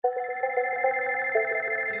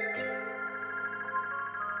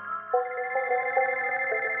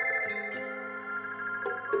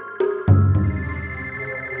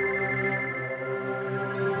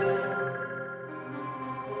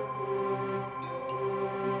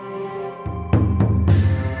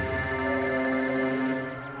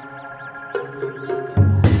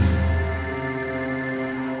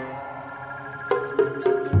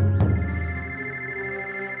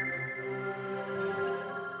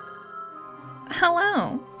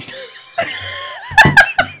Hello.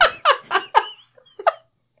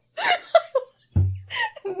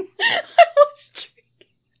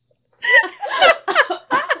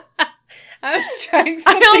 I was trying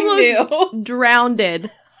something new. Drowned. And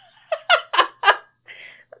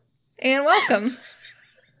welcome.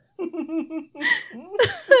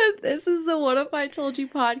 This is the What If I Told You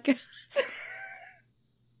podcast.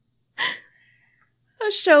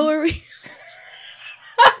 A show where we...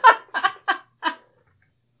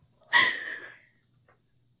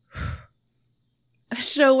 A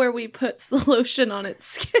show where we put the lotion on its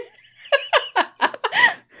skin.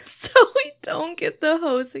 So we don't get the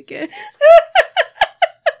hose again.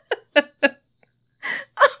 I'm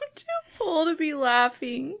too full to be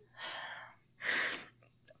laughing.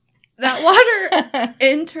 That water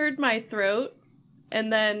entered my throat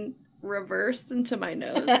and then reversed into my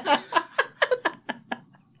nose.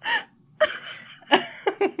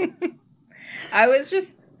 I was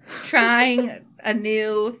just trying a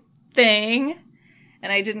new thing,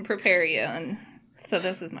 and I didn't prepare you, and so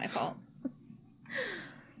this is my fault.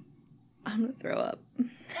 I'm gonna throw up.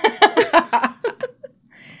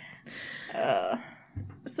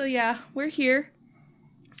 So yeah, we're here.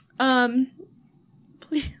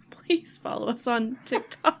 Please follow us on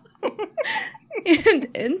TikTok and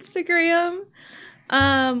Instagram.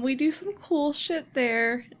 We do some cool shit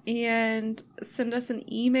there, and send us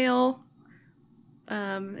an email.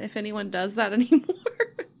 If anyone does that anymore.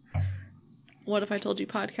 What if I told you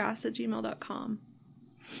podcast at gmail.com.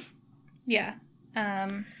 Yeah.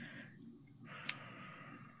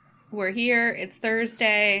 We're here. It's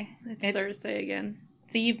Thursday. It's Thursday again.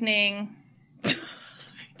 It's evening.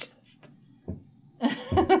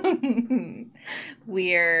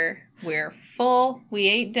 We're full. We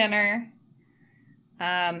ate dinner.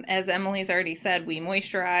 As Emily's already said, we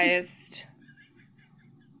moisturized.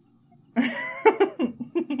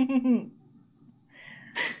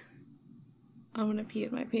 I'm gonna pee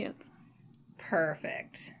in my pants.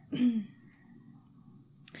 Perfect.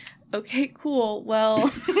 Okay, cool. Well,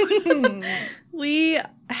 we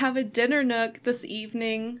have a dinner nook this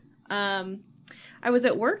evening. I was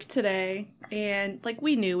at work today, and,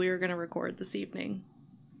 we knew we were going to record this evening.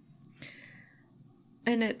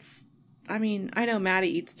 And I know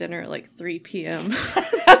Maddie eats dinner at, 3 p.m.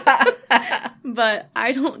 But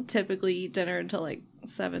I don't typically eat dinner until,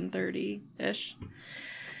 7:30-ish.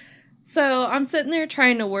 So I'm sitting there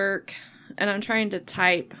trying to work, and I'm trying to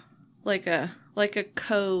type, a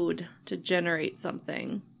code to generate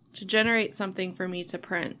something for me to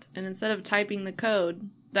print. And instead of typing the code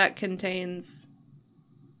that contains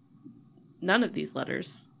none of these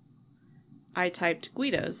letters, I typed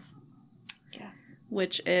Guido's. Yeah.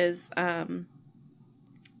 Which is a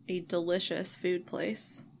delicious food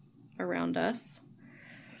place around us.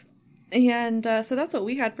 And so that's what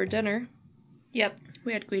we had for dinner. Yep.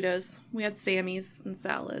 We had Guido's. We had Sammy's and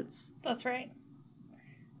salads. That's right.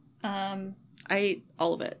 I ate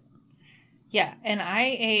all of it. Yeah, and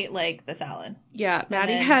I ate, the salad. Yeah,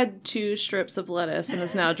 Maddie had 2 strips of lettuce and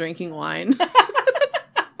is now drinking wine.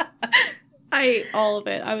 I ate all of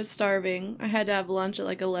it. I was starving. I had to have lunch at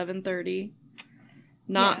 11:30.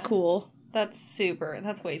 Not cool. That's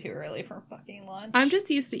way too early for fucking lunch. I'm just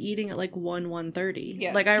used to eating at 1:30.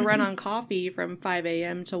 Yeah. I run on coffee from 5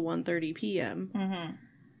 a.m. to 1:30 p.m. Mm-hmm.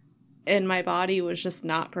 And my body was just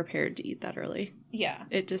not prepared to eat that early. Yeah.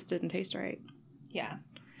 It just didn't taste right. Yeah.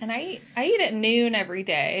 And I eat at noon every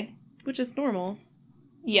day. Which is normal.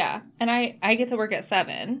 Yeah. And I get to work at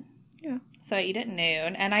 7. Yeah. So I eat at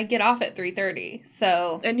noon. And I get off at 3:30.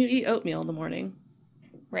 So. And you eat oatmeal in the morning.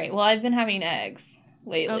 Right. Well, I've been having eggs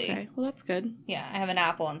lately. Okay. Well, that's good. Yeah. I have an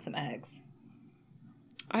apple and some eggs.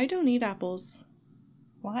 I don't eat apples.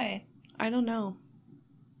 Why? I don't know.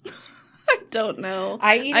 I don't know.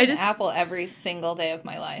 I eat an apple every single day of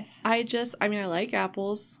my life. I like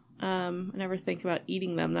apples. I never think about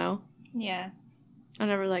eating them, though. Yeah. I'm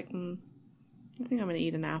never I think I'm going to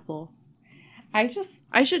eat an apple. I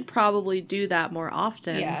should probably do that more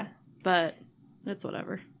often. Yeah. But it's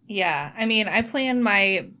whatever. Yeah. I plan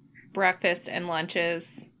my breakfast and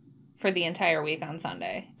lunches for the entire week on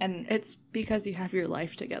Sunday. And it's because you have your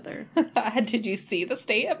life together. Did you see the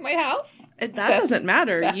state of my house? That doesn't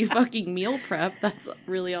matter. You fucking meal prep. That's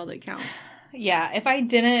really all that counts. Yeah. If I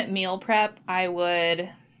didn't meal prep, I would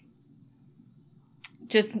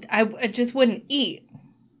I just wouldn't eat.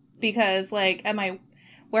 Because,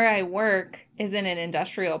 where I work is in an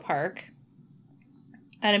industrial park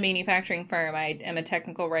at a manufacturing firm. I am a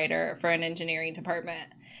technical writer for an engineering department.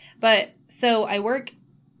 But, so I work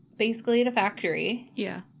basically at a factory.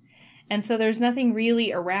 Yeah. And so there's nothing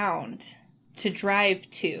really around to drive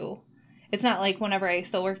to. It's not like whenever I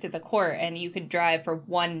still worked at the court and you could drive for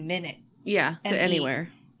 1 minute. Yeah, and to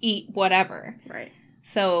anywhere. Eat whatever. Right.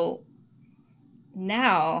 So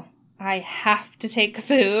now I have to take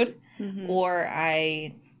food or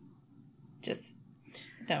I just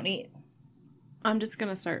don't eat. I'm just going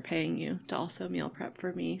to start paying you to also meal prep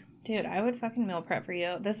for me. Dude, I would fucking meal prep for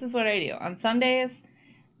you. This is what I do. On Sundays,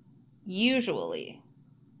 usually,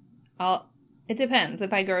 it depends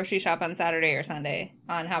if I grocery shop on Saturday or Sunday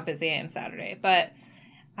on how busy I am Saturday. But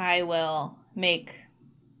I will make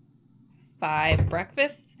 5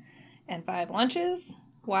 breakfasts and 5 lunches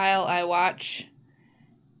while I watch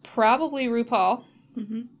probably RuPaul.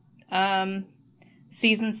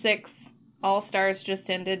 Season 6 All Stars just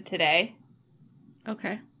ended today.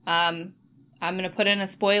 Okay. I'm going to put in a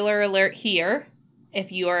spoiler alert here.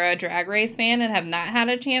 If you are a Drag Race fan and have not had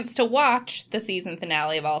a chance to watch the season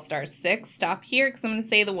finale of All Stars 6, stop here because I'm going to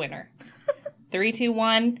say the winner. 3, 2,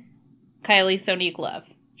 1, Kylie Sonique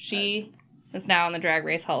Love. She is now in the Drag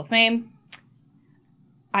Race Hall of Fame.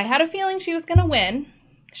 I had a feeling she was going to win.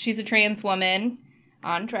 She's a trans woman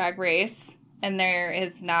on Drag Race, and there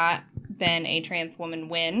has not been a trans woman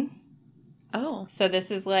win. Oh. So this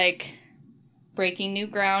is like breaking new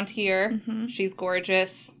ground here. She's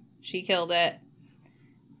gorgeous. She killed it.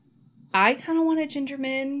 I kind of want a Ginger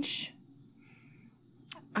Minge.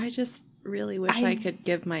 I just really wish I could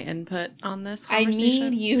give my input on this I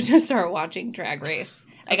conversation. need you to start watching Drag Race.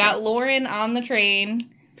 Okay. I got Lauren on the train.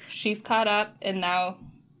 She's caught up, and now...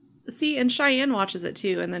 See, and Cheyenne watches it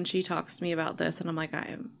too, and then she talks to me about this, and I'm like, I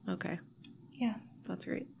am okay. Yeah. That's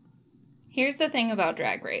great. Here's the thing about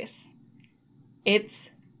Drag Race.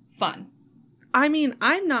 It's fun. I mean,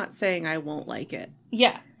 I'm not saying I won't like it.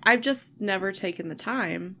 Yeah. I've just never taken the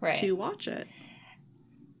time to watch it.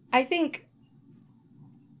 I think...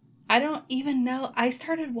 I don't even know. I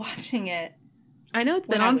started watching it. I know it's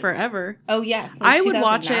been on forever. Oh, yes. Like I would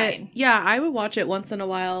watch it. Yeah, I would watch it once in a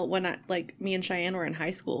while when me and Cheyenne were in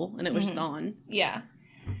high school and it was just on. Yeah.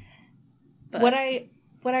 But what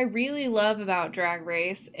I really love about Drag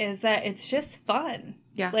Race is that it's just fun.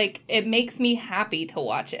 Yeah. Like, it makes me happy to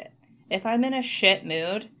watch it. If I'm in a shit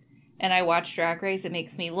mood and I watch Drag Race, it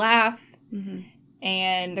makes me laugh.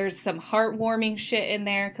 And there's some heartwarming shit in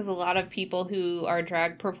there because a lot of people who are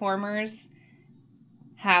drag performers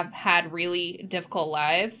have had really difficult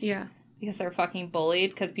lives. Yeah. Because they're fucking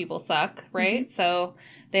bullied because people suck, right? So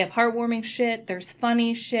they have heartwarming shit. There's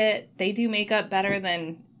funny shit. They do makeup better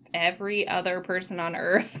than every other person on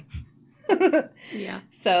earth. Yeah.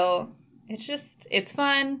 So it's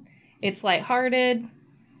fun. It's lighthearted.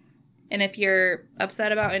 And if you're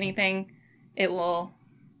upset about anything, it will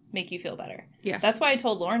make you feel better. Yeah. That's why I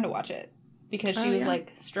told Lauren to watch it. Because she was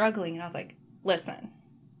like struggling. And I was like, listen.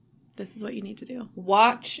 This is what you need to do.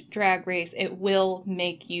 Watch Drag Race. It will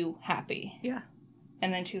make you happy. Yeah.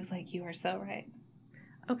 And then she was like, you are so right.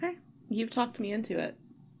 Okay. You've talked me into it.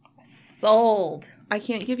 Sold. I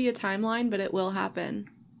can't give you a timeline, but it will happen.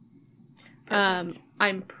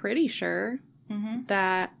 I'm pretty sure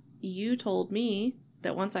that you told me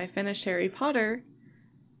that once I finished Harry Potter,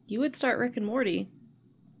 you would start Rick and Morty.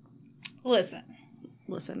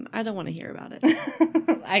 Listen, I don't want to hear about it.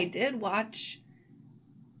 I did watch...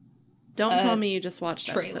 Don't tell me you just watched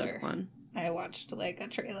trailer. episode 1. I watched, like, a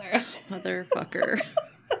trailer. Motherfucker.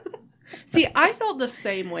 See, I felt the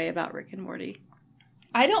same way about Rick and Morty.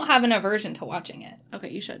 I don't have an aversion to watching it. Okay,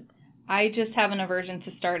 you should. I just have an aversion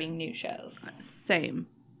to starting new shows. Same.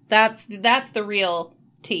 That's the real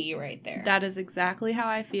tea right there. That is exactly how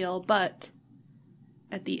I feel, but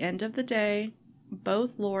at the end of the day,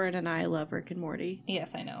 both Lauren and I love Rick and Morty.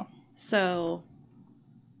 Yes, I know. So...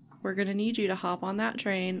 we're going to need you to hop on that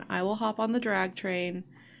train. I will hop on the drag train.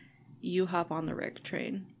 You hop on the Rick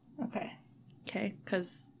train. Okay. Okay?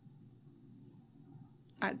 Because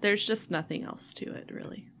there's just nothing else to it,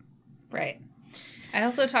 really. Right. I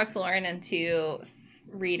also talked Lauren into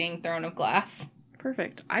reading Throne of Glass.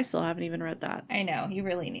 Perfect. I still haven't even read that. I know. You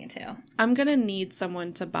really need to. I'm going to need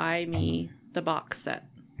someone to buy me the box set.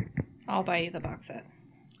 I'll buy you the box set.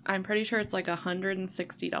 I'm pretty sure it's like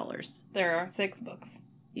 $160. There are 6 books.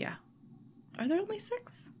 Yeah. Are there only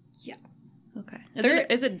 6? Yeah. Okay.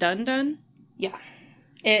 Is it done? Yeah.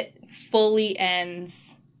 It fully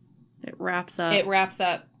ends. It wraps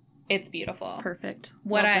up. It's beautiful. Perfect.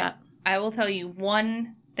 I will tell you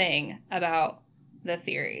one thing about the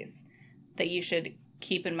series that you should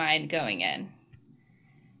keep in mind going in.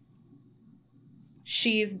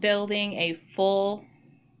 She's building a full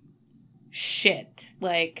shit.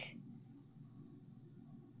 Like,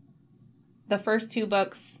 the first 2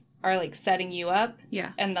 books are, like, setting you up.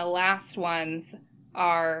 Yeah. And the last ones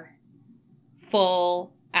are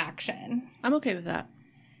full action. I'm okay with that.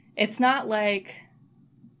 It's not like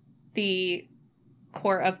the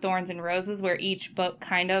Court of Thorns and Roses where each book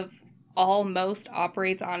kind of almost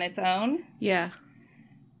operates on its own. Yeah.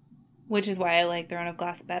 Which is why I like Throne of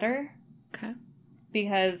Glass better. Okay.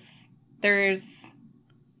 Because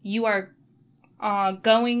you are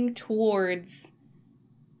going towards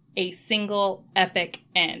a single epic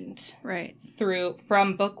end. Right.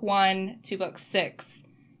 From book 1 to book 6,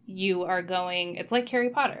 you are going, it's like Harry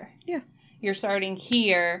Potter. Yeah. You're starting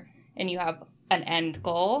here and you have an end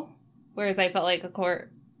goal. Whereas I felt like A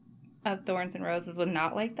Court of Thorns and Roses was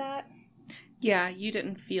not like that. Yeah, you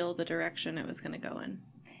didn't feel the direction it was going to go in.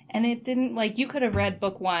 And it didn't, like, you could have read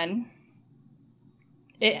book 1.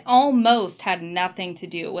 It almost had nothing to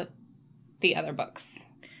do with the other books.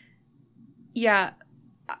 Yeah.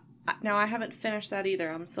 Now, I haven't finished that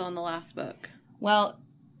either. I'm still in the last book. Well,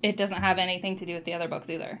 it doesn't have anything to do with the other books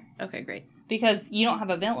either. Okay, great. Because you don't have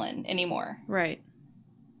a villain anymore. Right.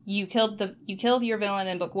 You killed your villain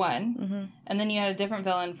in book 1, Mm-hmm. and then you had a different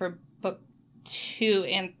villain for book 2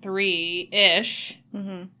 and 3-ish.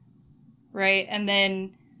 Mm-hmm. Right? And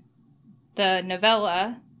then the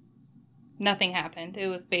novella, nothing happened. It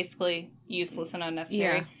was basically useless and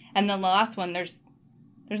unnecessary. Yeah. And then the last one, there's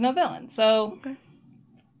no villain. So Okay.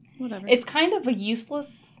 Whatever. it's kind of a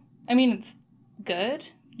useless. I mean, it's good,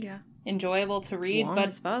 yeah, enjoyable to read, it's long but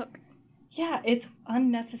as fuck. yeah, it's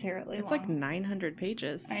unnecessarily It's long. like 900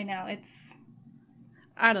 pages. I know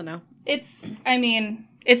I don't know. I mean,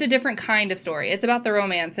 it's a different kind of story. It's about the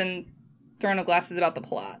romance, and Throne of Glass is about the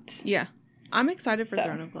plot. Yeah, I'm excited for So.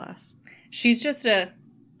 Throne of Glass. She's just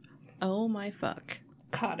Oh my fuck.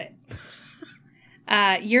 caught it.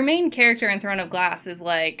 Your main character in Throne of Glass is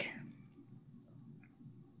like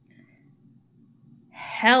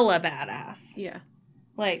hella badass. Yeah.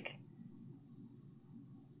 Like,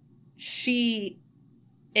 she's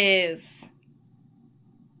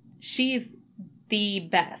the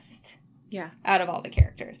best Yeah. out of all the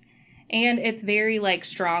characters. And it's very, like,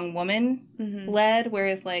 strong woman led,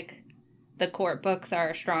 whereas, like, the court books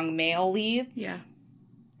are strong male leads. Yeah.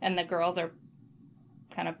 And the girls are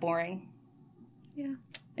kind of boring. Yeah.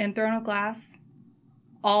 In Throne of Glass,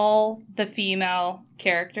 all the female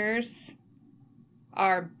characters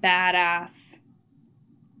are badass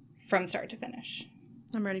from start to finish.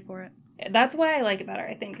 I'm ready for it. That's why I like it better,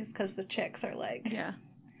 I think, is because the chicks are like... Yeah.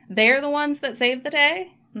 They're the ones that save the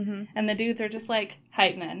day, Mm-hmm. and the dudes are just like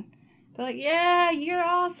hype men. They're like, yeah, you're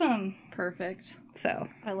awesome. Perfect. So,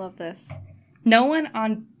 I love this. no one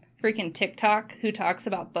on freaking TikTok who talks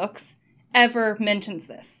about books ever mentions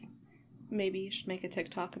this. Maybe you should make a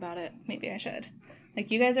TikTok about it. Maybe I should.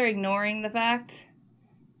 Like, you guys are ignoring the fact.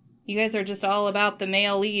 You guys are just all about the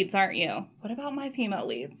male leads, aren't you? What about my female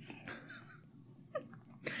leads?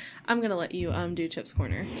 I'm gonna let you do Chip's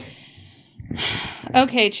Corner.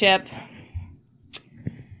 Okay, Chip.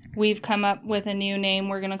 We've come up with a new name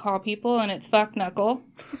we're going to call people, and it's Fuck Knuckle.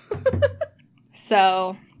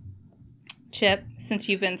 So, Chip, since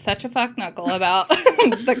you've been such a fuck knuckle about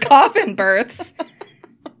the coffin births,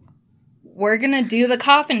 we're going to do the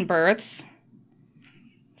coffin births.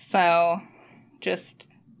 So,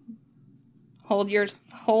 just hold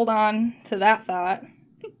on to that thought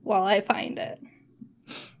while I find it.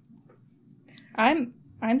 I'm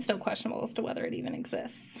still questionable as to whether it even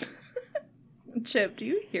exists. Chip, do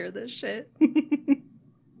you hear this shit?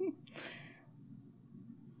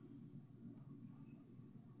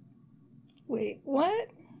 Wait, what?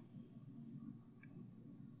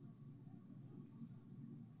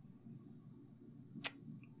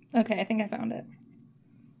 Okay, I think I found it.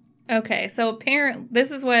 Okay, so apparently,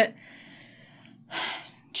 this is what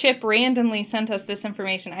Chip randomly sent us this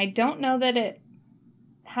information. I don't know that it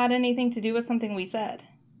had anything to do with something we said.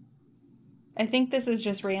 I think this is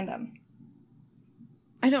just random.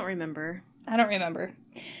 I don't remember. I don't remember.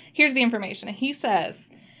 Here's the information. He says,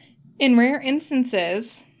 in rare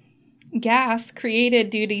instances, gas created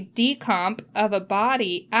due to decomp of a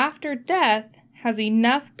body after death has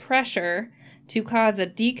enough pressure to cause a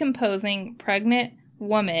decomposing pregnant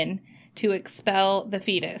woman to expel the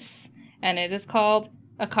fetus, and it is called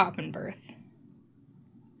a coffin birth.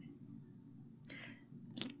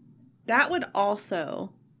 That would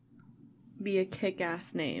also be a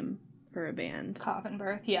kick-ass name for a band. Coffin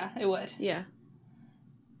birth, yeah, it would. Yeah.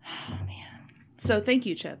 Oh, man. So thank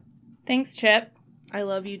you, Chip. Thanks, Chip. I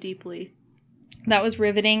love you deeply. That was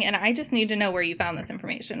riveting, and I just need to know where you found this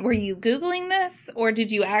information. Were you Googling this, or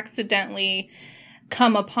did you accidentally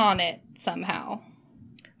come upon it somehow?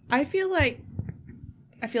 I feel like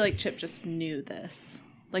Chip just knew this.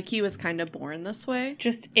 Like, he was kind of born this way.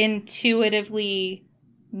 Just intuitively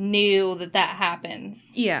knew that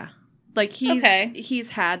happens. Yeah. Like, Okay.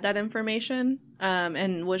 he's had that information,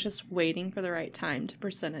 and was just waiting for the right time to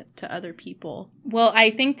present it to other people. Well, I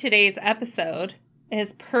think today's episode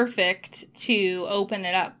is perfect to open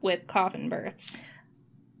it up with coffin births.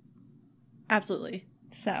 Absolutely.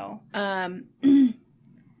 So,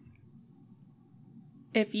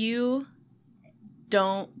 if you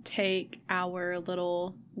don't take our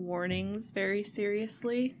little warnings very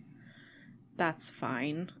seriously, that's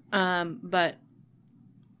fine. But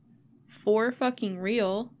for fucking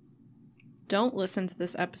real, don't listen to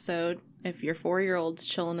this episode if your 4-year-old's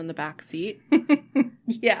chilling in the back seat.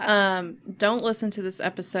 yeah. Don't listen to this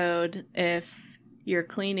episode if you're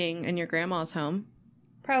cleaning and your grandma's home.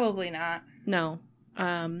 Probably not. No.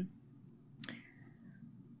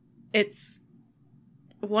 It's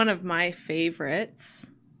one of my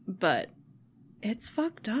favorites, but it's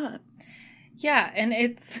fucked up. Yeah, and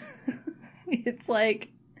it's it's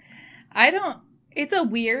like it's a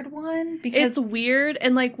weird one because It's weird,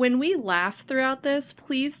 and like when we laugh throughout this,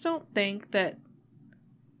 please don't think that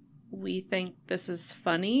we think this is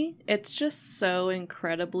funny. It's just so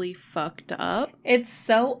incredibly fucked up. it's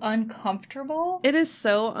so uncomfortable. It is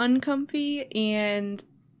so uncomfy, and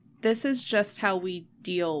this is just how we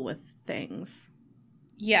deal with things.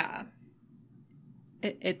 Yeah.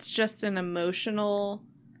 It's just an emotional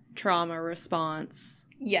trauma response.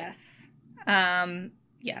 Yes.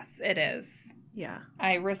 Yes, it is. Yeah.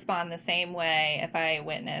 I respond the same way if I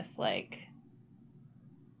witness like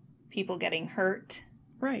people getting hurt.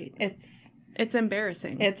 Right. It's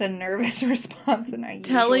embarrassing. a nervous response, and I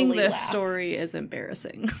Telling usually this laugh. story is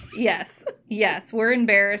embarrassing. Yes. Yes, we're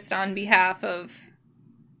embarrassed on behalf of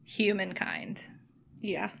humankind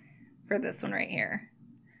Yeah. for this one right here.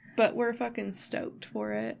 But we're fucking stoked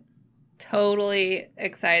for it. Totally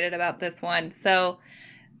excited about this one. So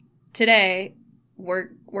today we're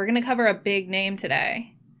going to cover a big name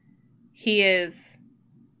today. He is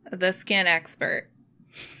the skin expert.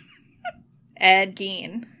 Ed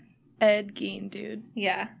Gein. Ed Gein, dude.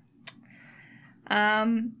 Yeah.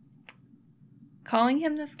 Calling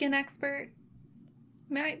him the skin expert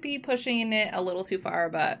might be pushing it a little too far,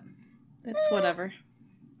 but It's whatever.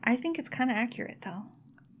 I think it's kind of accurate though.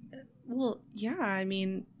 Well, yeah, I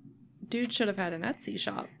mean, dude should have had an Etsy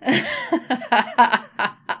shop.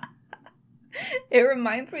 It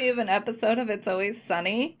reminds me of an episode of It's Always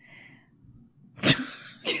Sunny.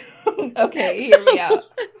 Okay, hear me out.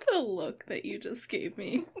 The look that you just gave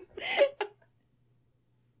me.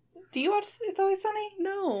 Do you watch It's Always Sunny?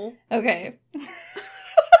 No. Okay.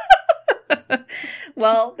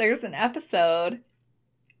 Well, there's an episode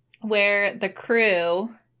where the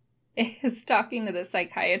crew is talking to the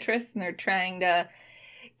psychiatrist and they're trying to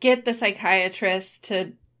get the psychiatrist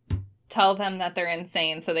to tell them that they're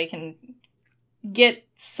insane so they can get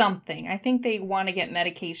something. I think they want to get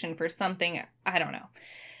medication for something. I don't know.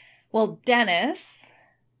 Well, Dennis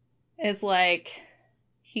is like,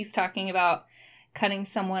 he's talking about cutting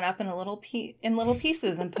someone up in little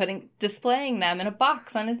pieces and displaying them in a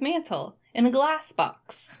box on his mantle, in a glass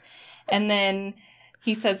box. And then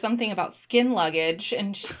he said something about skin luggage,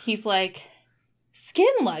 and he's like, skin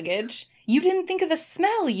luggage? You didn't think of the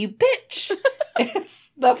smell, you bitch!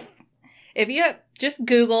 If you just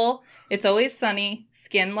Google, It's Always Sunny,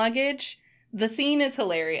 skin luggage, the scene is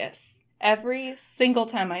hilarious. Every single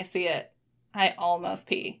time I see it, I almost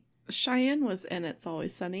pee. Cheyenne was in It's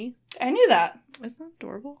Always Sunny. I knew that. Isn't that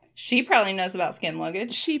adorable? She probably knows about skin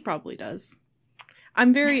luggage. She probably does.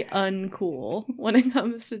 I'm very uncool when it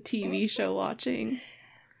comes to TV show watching.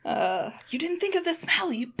 You didn't think of the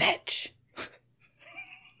smell, you bitch!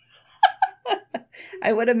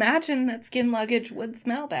 I would imagine that skin luggage would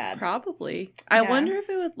smell bad. Probably. I Yeah. wonder if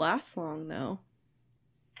it would last long, though.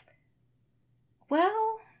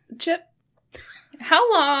 Well, Chip.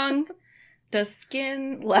 how long does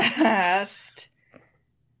skin last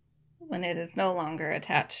when it is no longer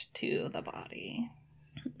attached to the body?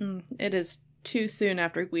 It is too soon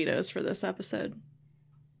after Guido's for this episode.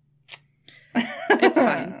 It's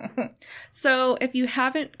fine. So, if you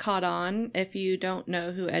haven't caught on, if you don't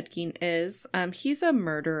know who Ed Gein is, he's a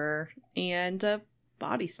murderer and a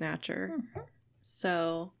body snatcher. Mm-hmm.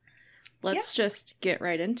 So, let's just get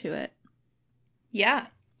right into it. Yeah.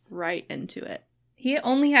 Right into it. He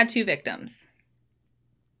only had 2 victims.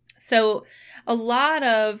 So a lot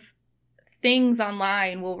of things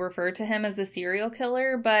online will refer to him as a serial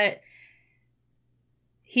killer, but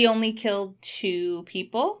he only killed 2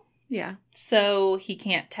 people. Yeah. So he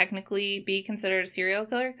can't technically be considered a serial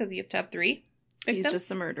killer because you have to have 3 victims. He's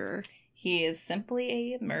just a murderer. He is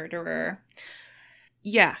simply a murderer.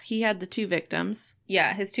 Yeah, he had the 2 victims.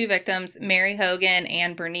 Yeah, his 2 victims, Mary Hogan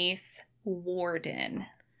and Bernice Worden.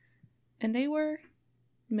 And they were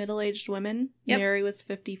middle-aged women. Yep. Mary was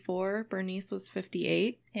 54. Bernice was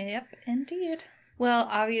 58. Yep, indeed. Well,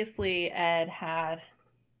 obviously, Ed had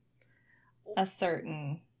a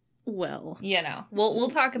certain... Well, we'll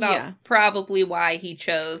talk about probably why he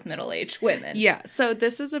chose middle-aged women. Yeah, so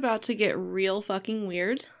this is about to get real fucking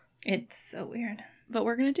weird. It's so weird. But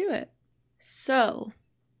we're going to do it. So,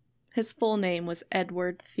 his full name was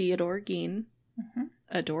Edward Theodore Gein. Mm-hmm.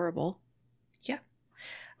 Adorable. Yeah.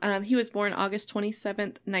 He was born August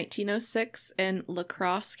 27th, 1906 in La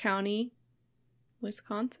Crosse County,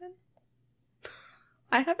 Wisconsin.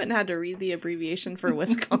 I haven't had to read the abbreviation for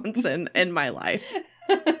Wisconsin in my life.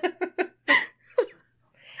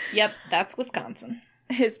 Yep, that's Wisconsin.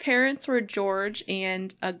 His parents were George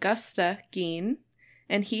and Augusta Gein,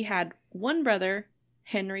 and he had one brother,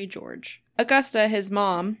 Henry George. Augusta, his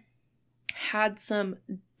mom, had some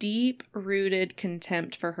deep-rooted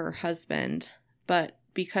contempt for her husband, but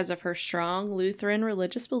because of her strong Lutheran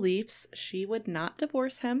religious beliefs, she would not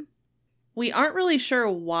divorce him. We aren't really sure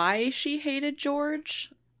why she hated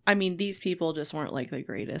George. I mean, these people just weren't like the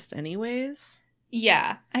greatest anyways.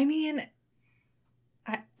 Yeah, I mean,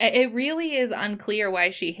 it really is unclear why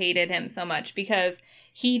she hated him so much, because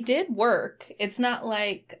he did work. It's not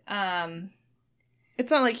like... It's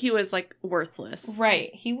not like he was, like, worthless. Right.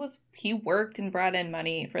 He worked and brought in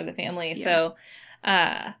money for the family. Yeah. So,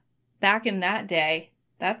 back in that day,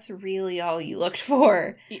 that's really all you looked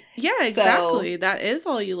for. Yeah, exactly. That is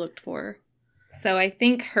all you looked for. So I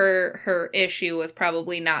think her issue was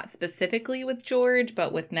probably not specifically with George,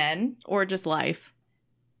 but with men. Or just life.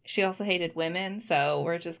 She also hated women, so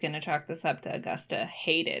we're just going to chalk this up to Augusta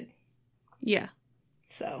hated. Yeah.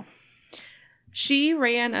 So... She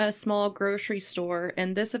ran a small grocery store,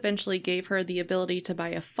 and this eventually gave her the ability to buy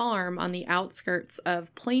a farm on the outskirts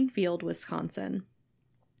of Plainfield, Wisconsin.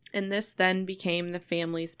 And this then became the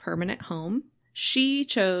family's permanent home. She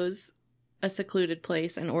chose a secluded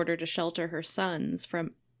place in order to shelter her sons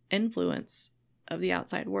from influence of the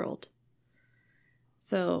outside world.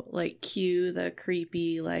 So, like, cue the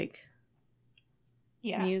creepy, like,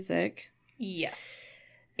 music. Yes.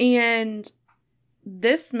 And...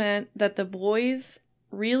 this meant that the boys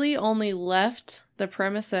really only left the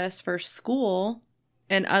premises for school,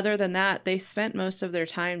 and other than that, they spent most of their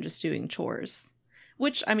time just doing chores.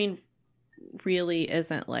 Which, I mean, really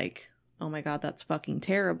isn't like, oh my god, that's fucking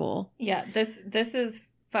terrible. Yeah, this is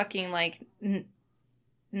fucking like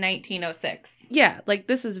 1906. Yeah, like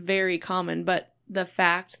this is very common, but the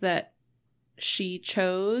fact that she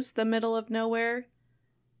chose the middle of nowhere,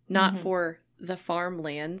 not for the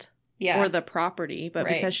farmland... Yeah. Or the property, but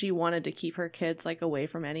because she wanted to keep her kids, like, away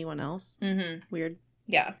from anyone else. Mm-hmm. Weird.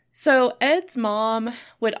 Yeah. So Ed's mom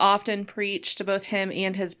would often preach to both him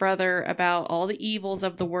and his brother about all the evils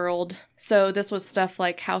of the world. So this was stuff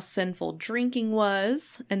like how sinful drinking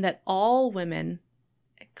was, and that all women,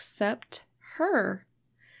 except her,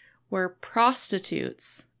 were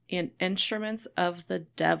prostitutes and instruments of the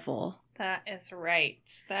devil. That is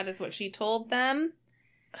right. That is what she told them.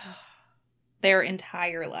 Their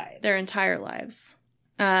entire lives.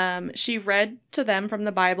 She read to them from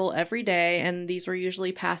the Bible every day, and these were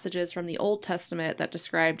usually passages from the Old Testament that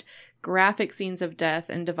described graphic scenes of death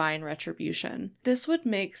and divine retribution. This would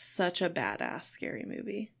make such a badass scary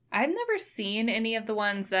movie. I've never seen any of the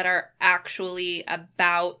ones that are actually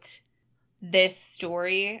about this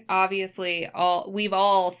story. Obviously, we've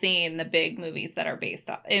all seen the big movies that are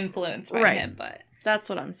influenced by him, but... That's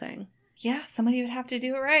what I'm saying. Yeah, somebody would have to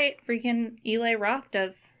do it right. Freaking Eli Roth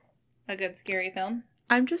does a good scary film.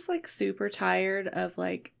 I'm just, like, super tired of,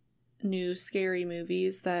 like, new scary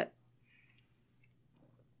movies that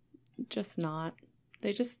just not.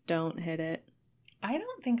 They just don't hit it. I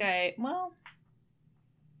don't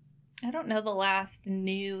know the last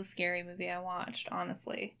new scary movie I watched,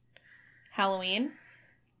 honestly. Halloween.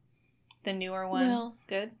 The newer one is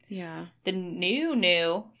good. Yeah. The new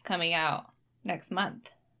is coming out next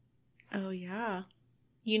month. Oh, yeah.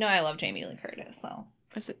 You know I love Jamie Lee Curtis, so.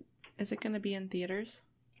 Is it going to be in theaters?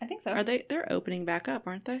 I think so. They're opening back up,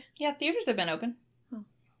 aren't they? Yeah, theaters have been open. Oh.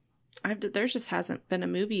 There just hasn't been a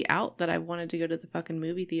movie out that I wanted to go to the fucking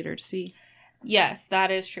movie theater to see. Yes,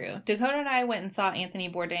 that is true. Dakota and I went and saw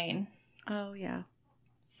Anthony Bourdain. Oh, yeah.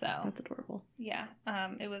 So. That's adorable. Yeah.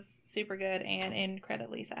 It was super good and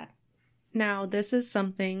incredibly sad. Now, this is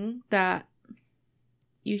something that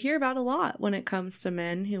you hear about a lot when it comes to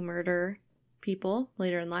men who murder people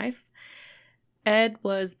later in life. Ed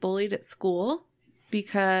was bullied at school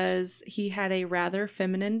because he had a rather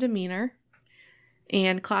feminine demeanor,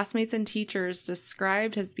 And classmates and teachers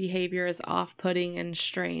described his behavior as off-putting and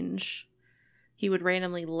strange. He would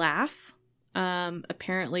randomly laugh,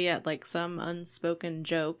 apparently at like some unspoken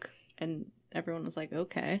joke, and everyone was like,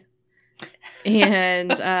 okay.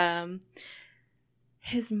 And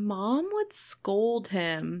his mom would scold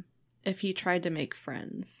him if he tried to make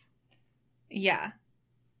friends. Yeah.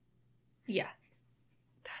 Yeah.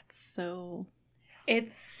 That's so...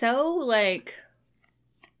 It's so, like,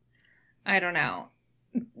 I don't know.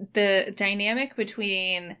 The dynamic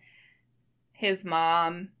between his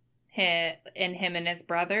mom and him and his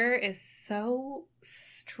brother is so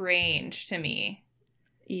strange to me.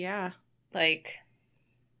 Yeah. Like,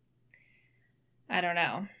 I don't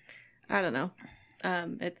know.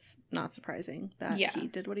 It's not surprising that he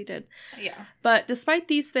did what he did. Yeah. But despite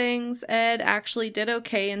these things, Ed actually did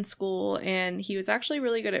okay in school, and he was actually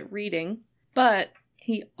really good at reading. But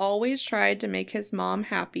he always tried to make his mom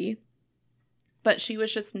happy. But she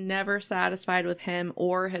was just never satisfied with him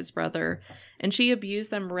or his brother. And she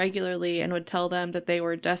abused them regularly and would tell them that they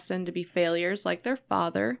were destined to be failures like their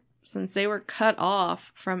father. Since they were cut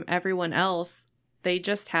off from everyone else, they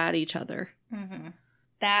just had each other. Mm-hmm.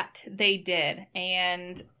 That they did.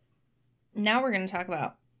 And now we're going to talk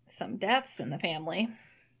about some deaths in the family.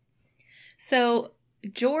 So,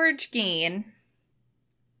 George Gein,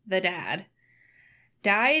 the dad,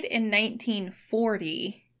 died in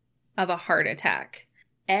 1940 of a heart attack.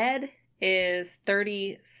 Ed is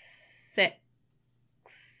 36.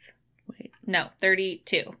 Wait. No,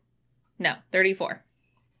 32. No, 34.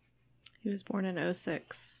 He was born in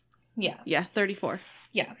 2006. Yeah. Yeah, 34.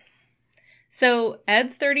 Yeah. So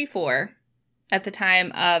Ed's 34 at the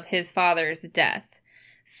time of his father's death.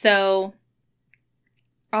 So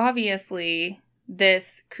obviously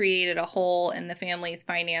this created a hole in the family's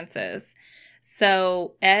finances.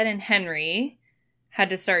 So Ed and Henry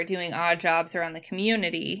had to start doing odd jobs around the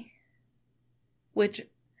community, which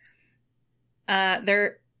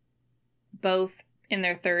they're both in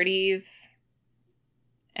their 30s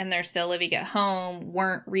and they're still living at home,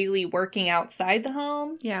 weren't really working outside the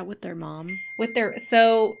home. Yeah, with their mom.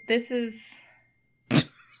 So this is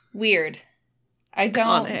weird. I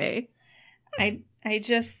don't,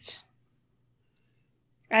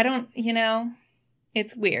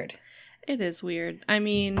 it's weird. It is weird. I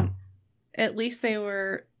mean, at least they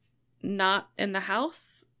were not in the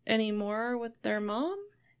house anymore with their mom.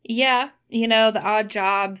 Yeah. The odd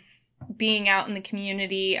jobs, being out in the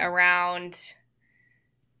community around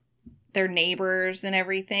their neighbors and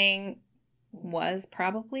everything was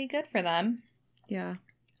probably good for them. Yeah.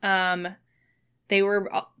 They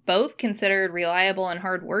were both considered reliable and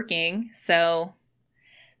hardworking, so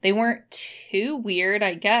they weren't too weird,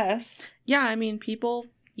 I guess. Yeah, I mean, people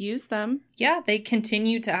use them. Yeah, they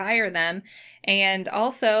continue to hire them. And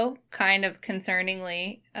also, kind of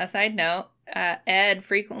concerningly, a side note, Ed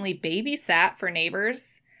frequently babysat for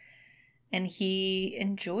neighbors, and he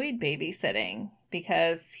enjoyed babysitting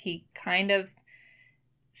because he kind of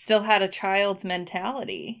still had a child's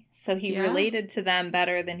mentality. So he related to them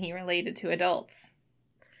better than he related to adults.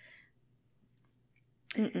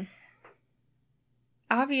 Mm-mm.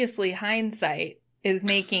 Obviously, hindsight is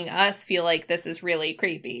making us feel like this is really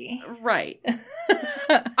creepy. Right.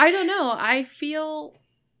 I don't know. I feel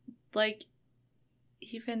like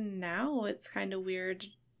even now it's kind of weird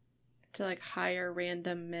to like hire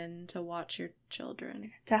random men to watch your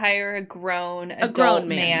children. To hire a grown adult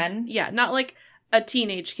man. Yeah, not like a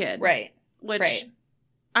teenage kid. Right. Which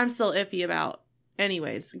I'm still iffy about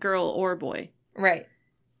anyways, girl or boy. Right.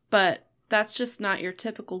 But that's just not your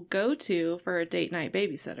typical go-to for a date night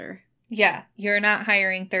babysitter. Yeah, you're not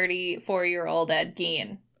hiring 34-year-old Ed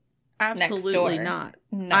Gein. Absolutely not.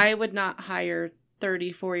 No. I would not hire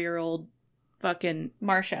 34-year-old fucking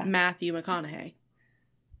Marsha. Matthew McConaughey.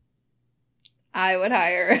 I would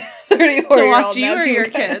hire 34-year-old to watch you or your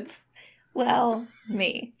kids. Well,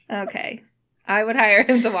 me. Okay. I would hire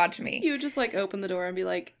him to watch me. You would just like open the door and be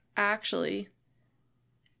like, actually.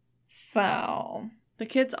 So. The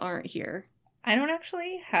kids aren't here. I don't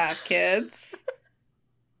actually have kids.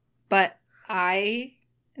 But I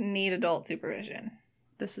need adult supervision.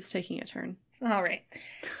 This is taking a turn. All right.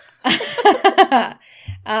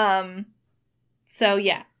 So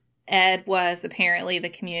yeah, Ed was apparently the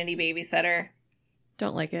community babysitter.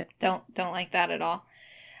 Don't like it. Don't like that at all.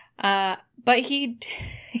 But he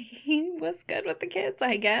was good with the kids,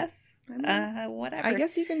 I guess. I mean, whatever. I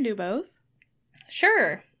guess you can do both.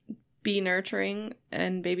 Sure. Be nurturing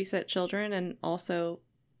and babysit children and also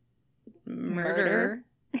murder.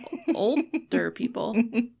 Older people.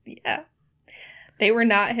 Yeah. They were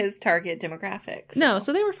not his target demographics. No,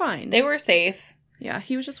 so they were fine. They were safe. Yeah,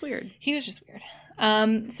 he was just weird. He was just weird.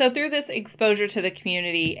 So through this exposure to the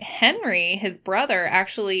community, Henry, his brother,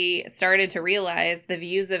 actually started to realize the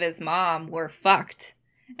views of his mom were fucked.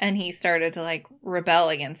 And he started to, like, rebel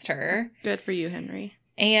against her. Good for you, Henry.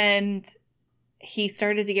 And he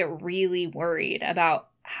started to get really worried about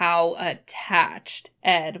how attached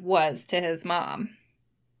Ed was to his mom.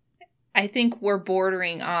 I think we're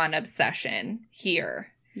bordering on obsession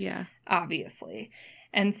here. Yeah. Obviously.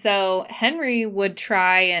 And so Henry would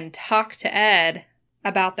try and talk to Ed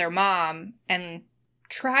about their mom and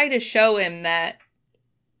try to show him that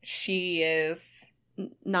she is...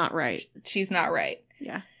 not right. She's not right.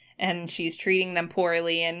 Yeah. And she's treating them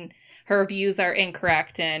poorly and her views are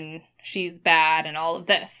incorrect and she's bad and all of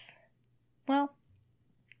this. Well,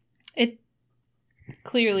 it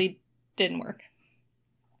clearly didn't work.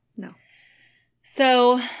 No.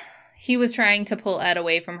 So he was trying to pull Ed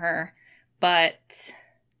away from her, but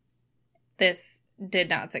this did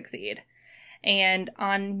not succeed. And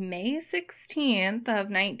on May 16th of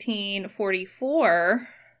 1944,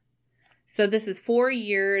 so this is 4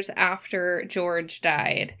 years after George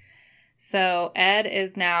died. So Ed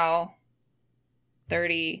is now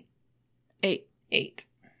 38.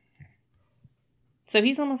 So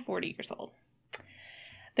he's almost 40 years old.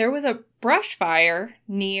 There was a brush fire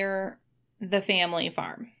near the family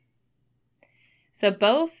farm. So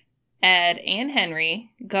both Ed and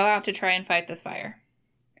Henry go out to try and fight this fire.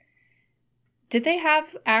 Did they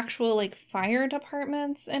have actual, like, fire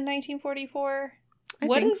departments in 1944? I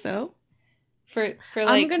think so. For like,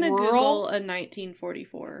 I'm gonna rural? Google a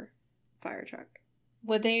 1944 fire truck.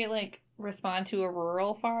 Would they, like, respond to a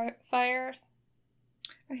rural fire?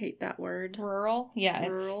 I hate that word. Rural? Yeah,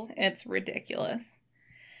 Rural. It's ridiculous.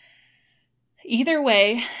 Either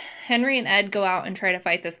way, Henry and Ed go out and try to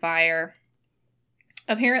fight this fire.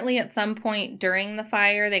 Apparently, at some point during the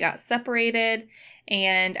fire, they got separated,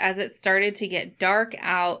 and as it started to get dark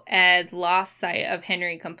out, Ed lost sight of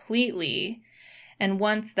Henry completely. And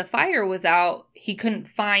once the fire was out, he couldn't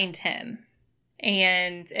find him,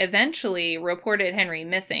 and eventually reported Henry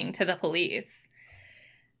missing to the police.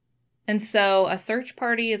 And so a search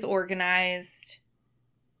party is organized,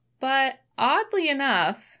 but oddly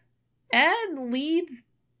enough, Ed leads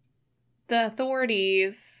the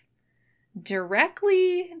authorities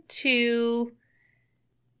directly to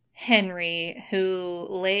Henry, who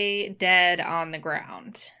lay dead on the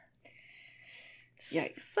ground.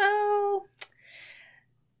 Yikes. So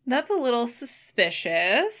that's a little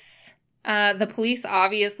suspicious. The police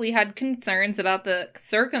obviously had concerns about the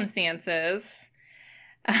circumstances,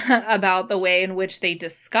 about the way in which they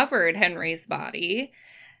discovered Henry's body,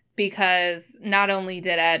 because not only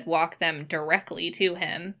did Ed walk them directly to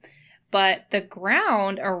him, but the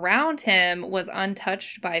ground around him was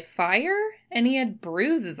untouched by fire, and he had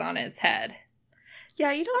bruises on his head.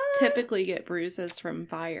 Yeah, you don't typically get bruises from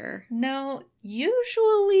fire. No,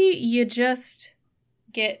 usually you just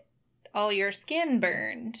get all your skin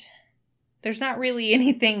burned. There's not really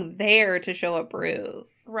anything there to show a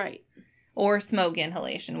bruise. Right. Or smoke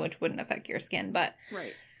inhalation, which wouldn't affect your skin, but...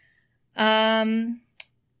 Right.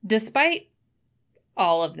 Despite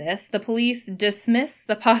all of this, the police dismiss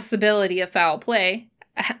the possibility of foul play,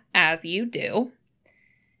 as you do,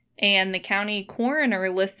 and the county coroner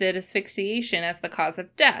listed asphyxiation as the cause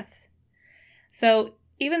of death. So,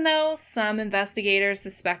 even though some investigators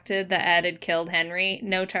suspected that Ed had killed Henry,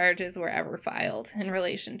 no charges were ever filed in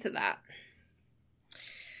relation to that.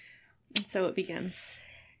 And so it begins.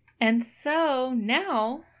 And so,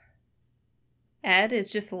 now, Ed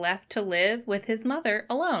is just left to live with his mother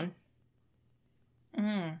alone.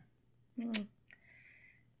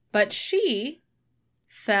 But she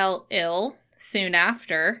fell ill soon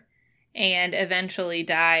after and eventually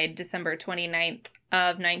died December 29th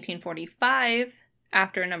of 1945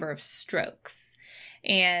 after a number of strokes.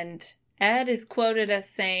 And Ed is quoted as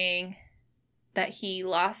saying that he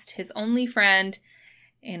lost his only friend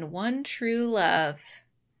and one true love,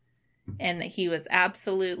 and that he was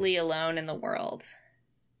absolutely alone in the world.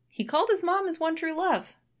 He called his mom his one true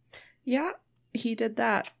love. Yeah, he did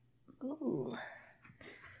that. Ooh.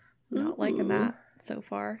 Not liking that so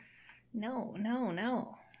far. No.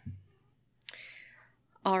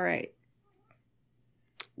 All right.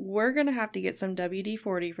 We're going to have to get some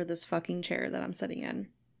WD-40 for this fucking chair that I'm sitting in.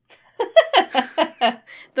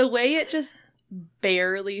 The way it just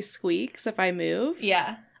barely squeaks if I move.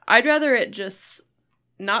 Yeah. I'd rather it just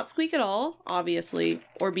not squeak at all, obviously,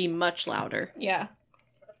 or be much louder. Yeah.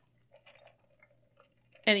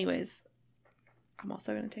 Anyways, I'm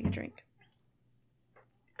also going to take a drink.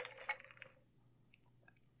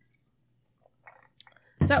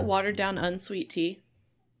 Is that watered down unsweet tea?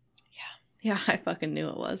 Yeah. Yeah, I fucking knew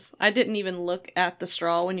it was. I didn't even look at the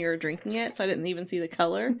straw when you were drinking it, so I didn't even see the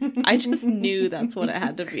color. I just knew that's what it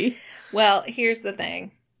had to be. Well, here's the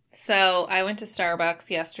thing. So I went to Starbucks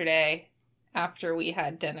yesterday after we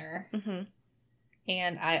had dinner. Mm-hmm.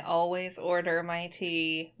 And I always order my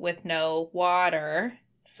tea with no water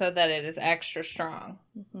so that it is extra strong.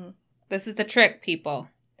 Mm-hmm. This is the trick, people.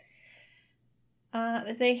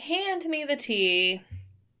 They hand me the tea,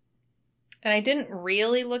 and I didn't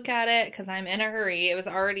really look at it because I'm in a hurry. It was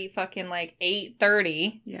already fucking like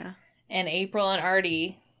 8:30. Yeah. And April and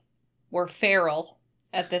Artie were feral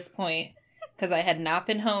at this point because I had not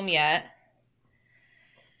been home yet.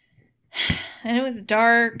 And it was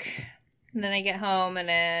dark. And then I get home, and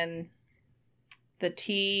then the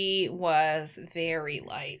tea was very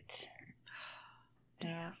light.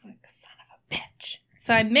 And I was like, son of a bitch.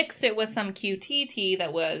 So I mixed it with some QT tea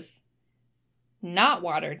that was not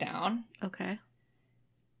watered down. Okay.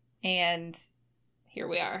 And here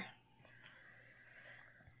we are.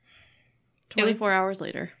 24 hours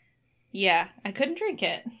later. Yeah, I couldn't drink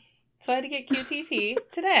it. So I had to get QT tea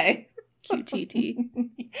today. QTT.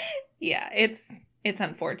 Yeah, it's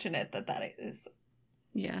unfortunate that is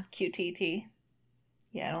Yeah. QTT.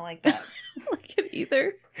 Yeah, I don't like that. I don't like it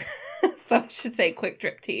either. So I should say quick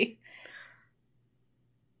drip tea.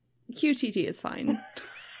 QTT is fine.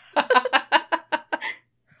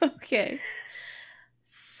 Okay.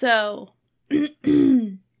 So,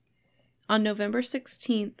 on November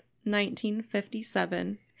 16th,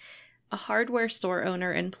 1957, a hardware store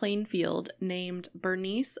owner in Plainfield named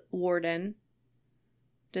Bernice Worden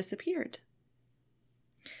disappeared.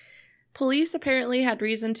 Police apparently had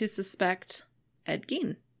reason to suspect Ed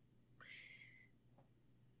Gein.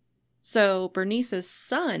 So Bernice's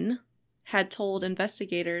son had told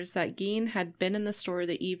investigators that Gein had been in the store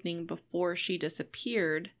the evening before she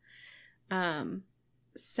disappeared,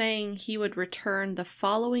 saying he would return the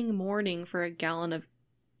following morning for a gallon of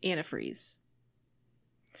antifreeze.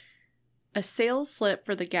 A sales slip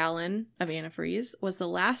for the gallon of antifreeze was the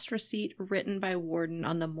last receipt written by Worden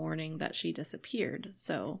on the morning that she disappeared.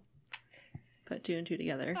 So, put two and two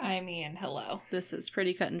together. I mean, hello. This is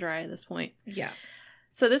pretty cut and dry at this point. Yeah.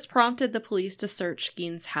 So this prompted the police to search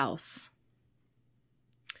Gein's house.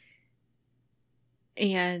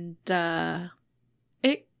 And it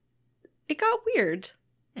got weird.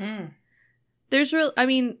 Mm. There's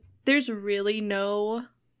really no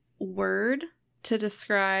word to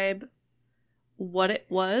describe what it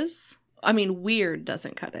was. I mean, weird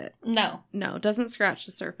doesn't cut it. No, doesn't scratch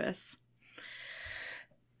the surface.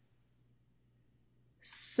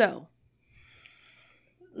 So,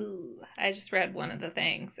 ooh, I just read one of the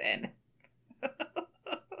things and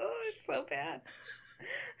it's so bad.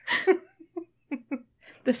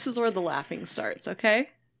 this is where the laughing starts, okay?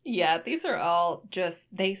 Yeah, these are all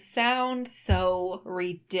just, they sound so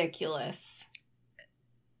ridiculous.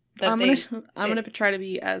 I'm gonna try to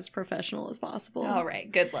be as professional as possible. All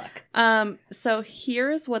right, good luck. So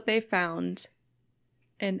here's what they found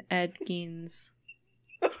in Ed Gein's.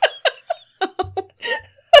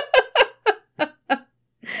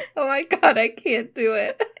 Oh my god, I can't do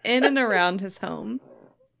it. In and around his home.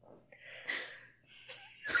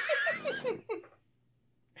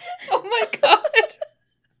 Oh my god.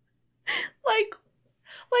 Like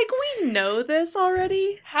we know this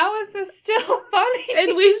already. How is this still funny?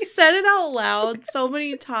 And we've said it out loud so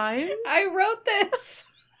many times. I wrote this.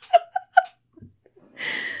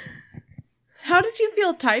 How did you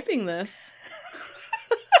feel typing this?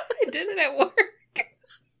 I did it at work.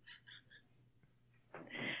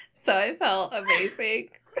 So I felt amazing.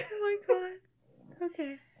 Oh my god.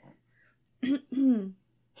 Okay.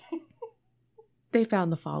 They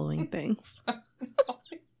found the following things.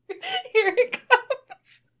 Here it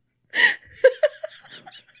comes.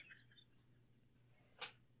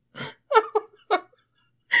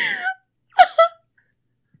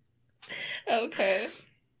 Okay.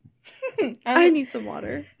 I need some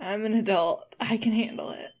water. I'm an adult. I can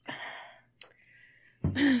handle it.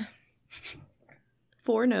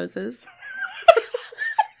 4 noses.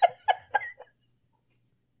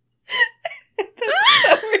 That's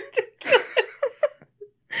so ridiculous.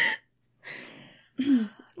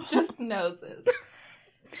 Just noses.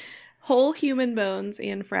 Whole human bones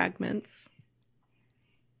and fragments.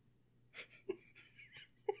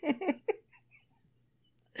 Oh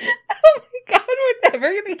my god, we're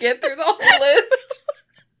never gonna get through the whole list.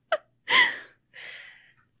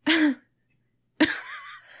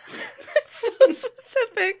 That's so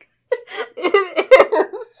specific. It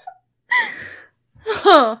is.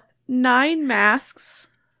 Huh. 9 masks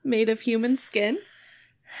made of human skin.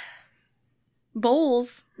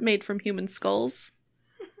 Bowls made from human skulls.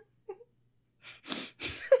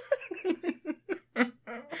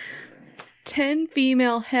 10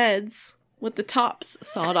 female heads with the tops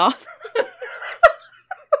sawed off.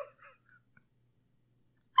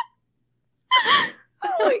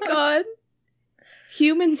 Oh my god.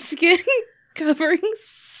 Human skin covering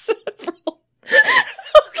several. Okay.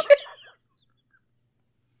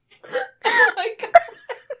 Oh my god.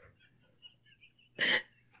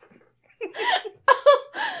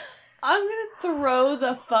 I'm gonna throw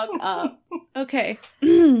the fuck up. Okay.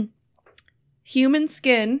 Human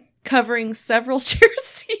skin covering several chair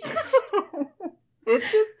seats. It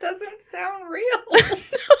just doesn't sound real. No,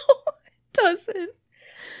 it doesn't.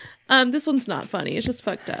 This one's not funny. It's just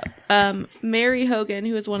fucked up. Mary Hogan,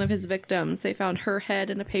 who was one of his victims, they found her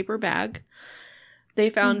head in a paper bag.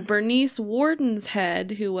 They found Bernice Warden's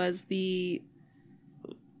head, who was the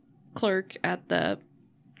clerk at the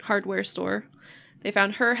hardware store. They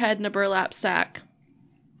found her head in a burlap sack.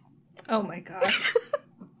 Oh my god.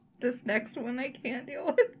 This next one I can't deal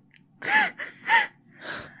with.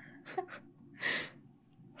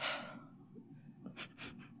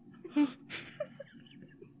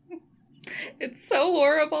 It's so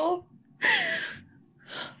horrible.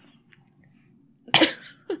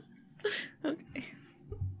 Okay.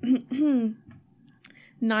 9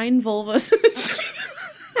 vulvas.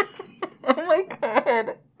 Oh my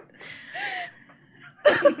god.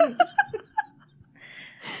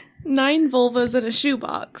 9 vulvas in a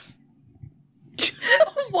shoebox.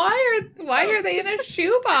 Why are they in a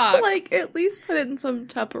shoebox? Like, at least put it in some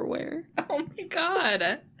Tupperware. Oh my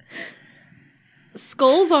god.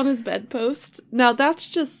 Skulls on his bedpost. Now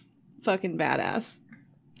that's just fucking badass.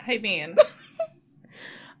 I mean,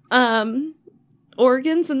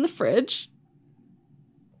 Organs in the fridge.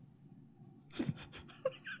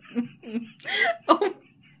 oh,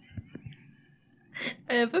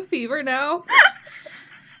 I have a fever now.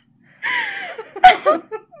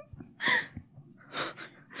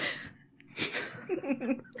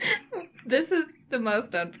 This is the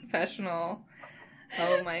most unprofessional.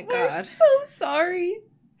 Oh my god. I'm so sorry.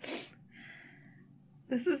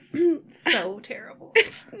 This is so terrible.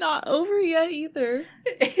 It's not over yet either.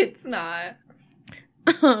 It's not.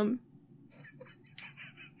 I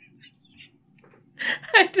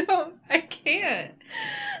can't.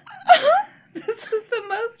 This is the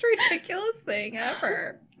most ridiculous thing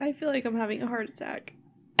ever. I feel like I'm having a heart attack.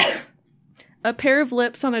 A pair of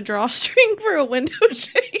lips on a drawstring for a window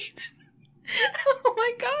shade. Oh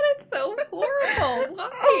my god, it's so horrible.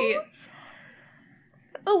 Why?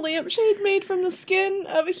 A lampshade made from the skin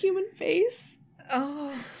of a human face.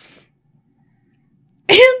 Oh.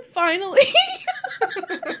 And finally...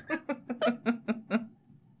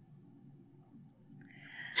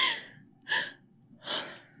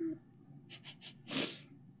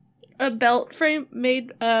 a belt frame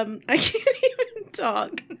made, I can't even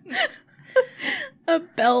talk. A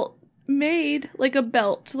belt made, like a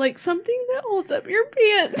belt, like something that holds up your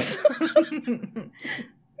pants.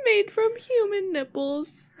 Made from human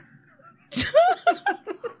nipples.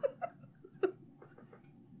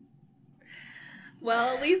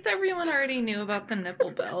 Well, at least everyone already knew about the nipple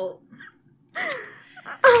belt.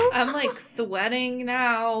 I'm like sweating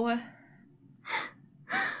now.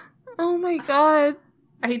 Oh my god.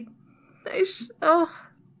 I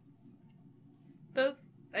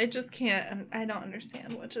just can't. I don't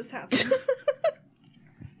understand what just happened.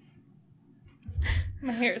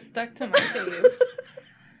 My hair is stuck to my face.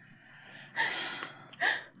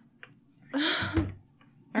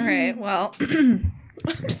 All right, well, I'm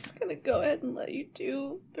just gonna go ahead and let you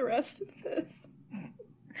do the rest of this.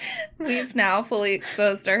 We've now fully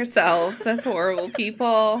exposed ourselves as horrible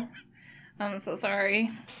people. I'm so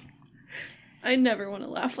sorry. I never want to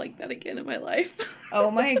laugh like that again in my life. Oh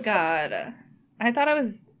my god. I thought I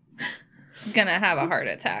was gonna have a heart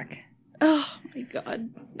attack. Oh my god.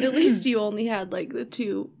 At least you only had like the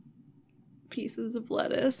 2 pieces of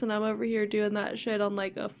lettuce, and I'm over here doing that shit on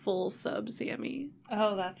like a full sub Sammy.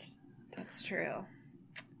 Oh, that's true.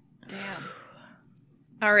 Damn.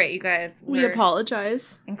 All right, you guys. We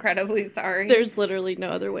apologize. Incredibly sorry. There's literally no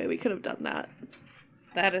other way we could have done that.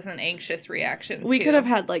 That is an anxious reaction, We could have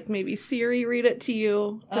had, like, maybe Siri read it to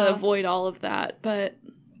you to avoid all of that, but...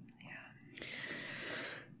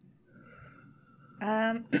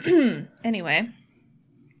 Yeah. Anyway.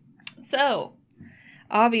 So,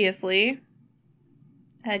 obviously,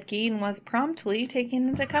 Ed Gein was promptly taken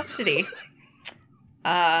into custody.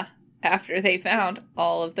 After they found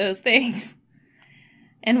all of those things.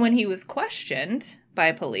 And when he was questioned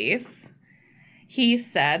by police... He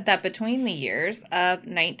said that between the years of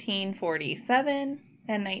 1947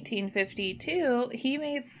 and 1952, he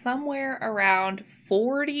made somewhere around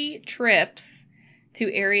 40 trips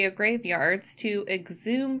to area graveyards to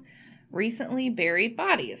exhume recently buried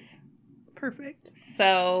bodies. Perfect.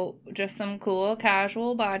 So, just some cool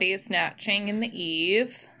casual body snatching in the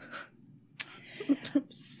eve.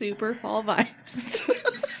 Super fall vibes.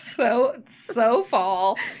 so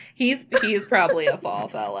fall. He's probably a fall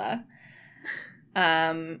fella.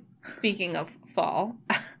 Speaking of fall,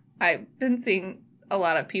 I've been seeing a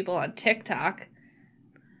lot of people on TikTok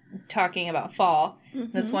talking about fall.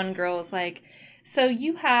 Mm-hmm. This one girl was like, so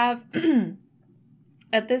you have,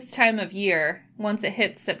 at this time of year, once it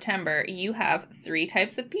hits September, you have 3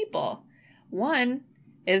 types of people. One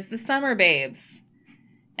is the summer babes.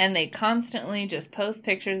 And they constantly just post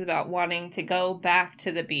pictures about wanting to go back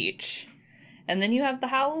to the beach. And then you have the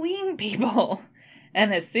Halloween people.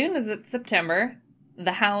 And as soon as it's September,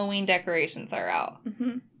 the Halloween decorations are out.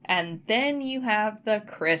 Mm-hmm. And then you have the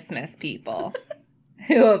Christmas people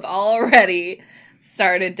who have already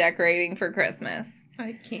started decorating for Christmas.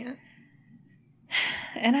 I can't.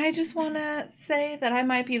 And I just want to say that I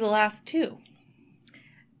might be the last 2.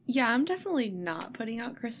 Yeah, I'm definitely not putting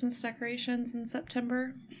out Christmas decorations in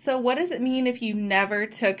September. So what does it mean if you never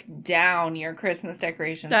took down your Christmas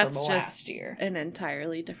decorations from last year? An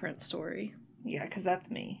entirely different story. Yeah, because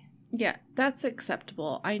that's me. Yeah, that's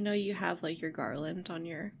acceptable. I know you have, like, your garland on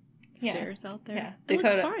your stairs out there. Yeah, Dakota,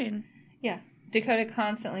 it looks fine. Yeah, Dakota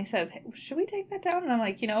constantly says, hey, should we take that down? And I'm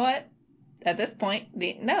like, you know what? At this point,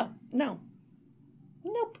 no. Nope.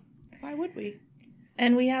 Why would we?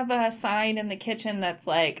 And we have a sign in the kitchen that's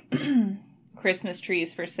like, Christmas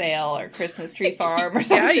trees for sale or Christmas tree farm or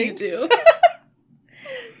something. Yeah, you do.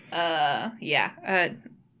 I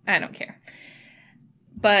don't care.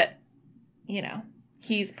 But, you know,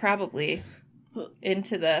 he's probably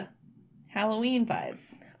into the Halloween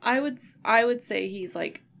vibes. I would say he's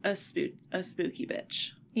like a spooky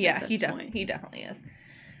bitch. Yeah, he definitely is.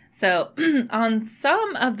 So, on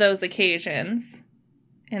some of those occasions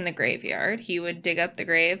in the graveyard, he would dig up the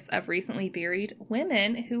graves of recently buried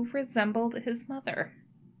women who resembled his mother.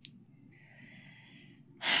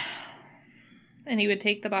 And he would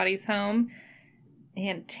take the bodies home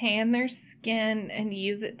and tan their skin and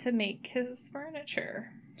use it to make his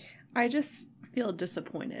furniture. I just feel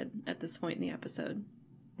disappointed at this point in the episode.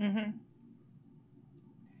 Mm-hmm.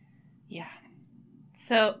 Yeah.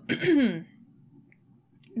 So,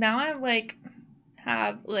 now I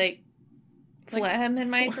have phlegm in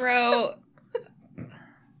my throat.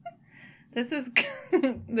 This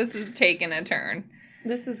is taking a turn.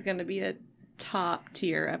 This is going to be a top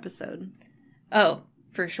tier episode. Oh,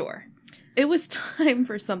 for sure. It was time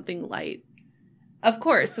for something light. Of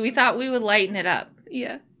course. We thought we would lighten it up.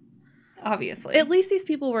 Yeah. Obviously. At least these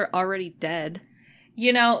people were already dead.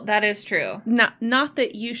 You know, that is true. Not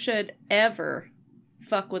that you should ever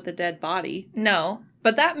fuck with a dead body. No,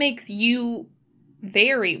 but that makes you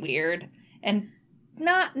very weird and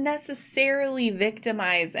not necessarily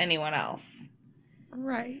victimize anyone else.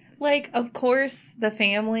 Right. Like, of course, the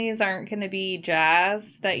families aren't going to be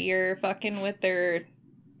jazzed that you're fucking with their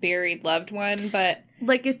buried loved one, but...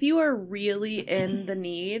 Like, if you are really in the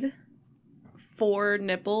need for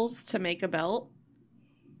nipples to make a belt...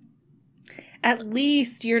 At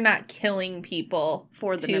least you're not killing people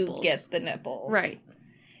for the to nipples. Get the nipples. Right.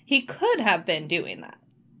 He could have been doing that.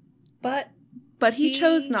 But he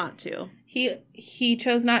chose not to. He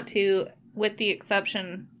chose not to, with the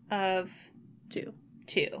exception of two.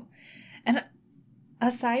 And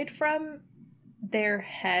aside from their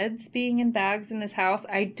heads being in bags in his house,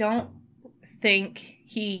 I don't think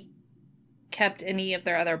he kept any of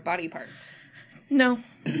their other body parts. No.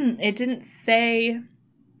 It didn't say...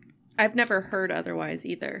 I've never heard otherwise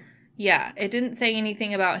either. Yeah, it didn't say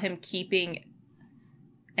anything about him keeping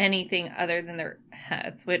anything other than their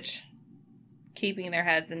heads, which keeping their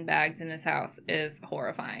heads in bags in his house is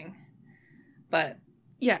horrifying. But...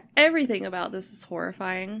 Yeah, everything about this is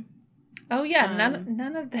horrifying. Oh yeah,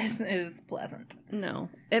 none of this is pleasant. No.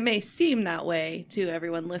 It may seem that way to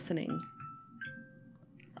everyone listening.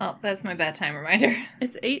 Oh, that's my bedtime reminder.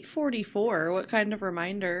 It's 8:44. What kind of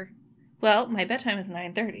reminder? Well, my bedtime is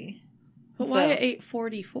 9:30. But why at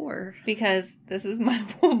 8:44? Because this is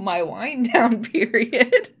my wind down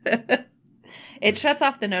period. It shuts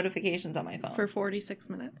off the notifications on my phone. For 46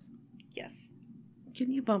 minutes. Yes.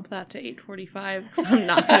 Can you bump that to 8:45? Because I'm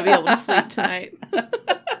not going to be able to sleep tonight.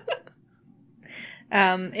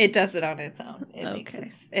 It does it on its own.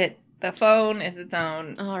 The phone is its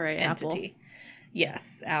own entity. Apple.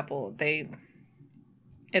 Yes, Apple.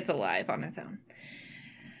 It's alive on its own.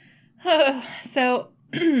 So,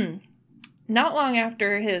 not long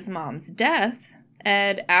after his mom's death,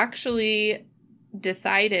 Ed actually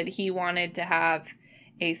decided he wanted to have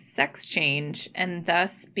a sex change and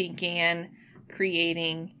thus began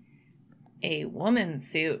creating a woman's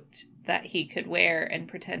suit that he could wear and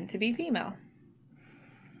pretend to be female.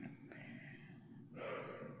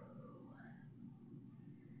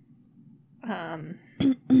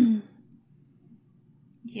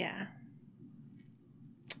 Yeah.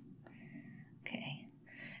 Okay.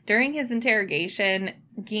 During his interrogation,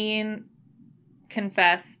 Gein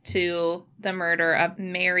confessed to the murder of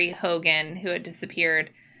Mary Hogan, who had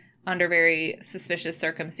disappeared under very suspicious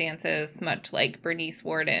circumstances, much like Bernice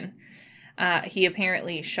Worden. He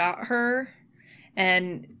apparently shot her,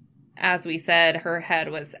 and as we said, her head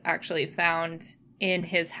was actually found in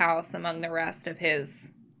his house among the rest of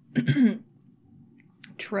his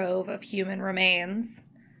trove of human remains.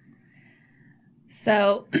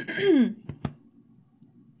 So,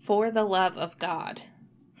 for the love of God.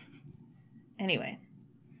 Anyway.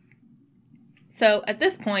 So, at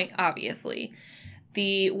this point, obviously,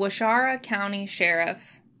 the Waushara County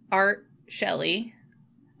Sheriff, Art Shelley,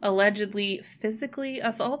 allegedly physically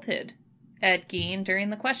assaulted Ed Gein during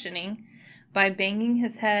the questioning by banging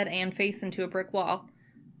his head and face into a brick wall.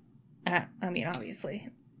 Obviously.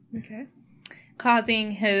 Okay.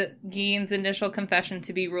 Causing Gein's initial confession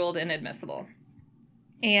to be ruled inadmissible.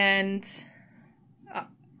 And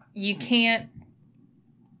you can't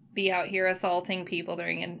be out here assaulting people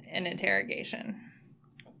during an interrogation.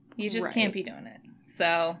 You just can't be doing it.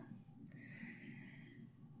 So,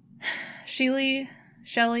 Shelley,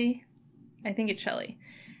 I think it's Shelley.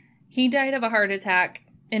 He died of a heart attack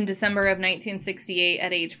in December of 1968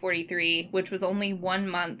 at age 43, which was only 1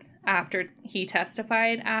 month after he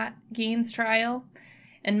testified at Gein's trial.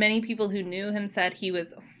 And many people who knew him said he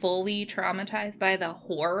was fully traumatized by the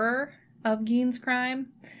horror of Gein's crime.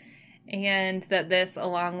 And that this,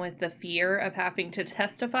 along with the fear of having to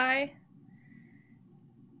testify,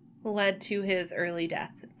 led to his early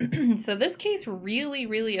death. So this case really,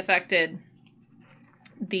 really affected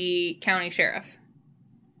the county sheriff.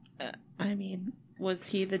 Was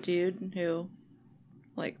he the dude who,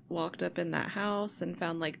 walked up in that house and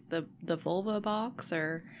found, the vulva box,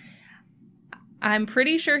 or? I'm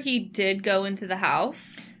pretty sure he did go into the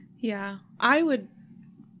house. Yeah. I would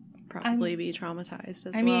probably be traumatized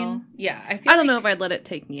as well. I don't know if I'd let it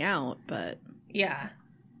take me out, but... Yeah.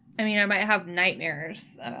 I might have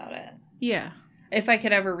nightmares about it. Yeah. If I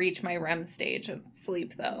could ever reach my REM stage of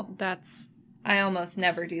sleep, though. I almost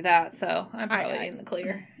never do that, so I'm probably in the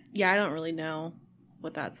clear. Yeah, I don't really know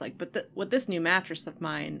what that's like. But with this new mattress of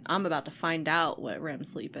mine, I'm about to find out what REM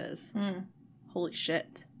sleep is. Holy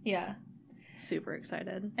shit. Yeah. Super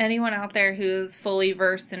excited. Anyone out there who's fully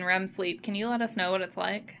versed in REM sleep, can you let us know what it's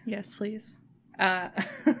like? Yes, please.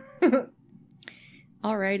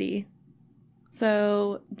 Alrighty.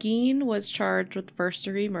 So, Gein was charged with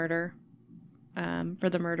first-degree murder for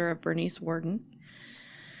the murder of Bernice Worden.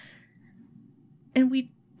 And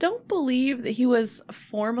we don't believe that he was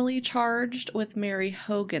formally charged with Mary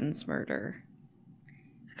Hogan's murder.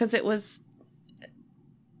 Because it was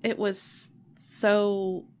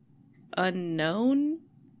so unknown.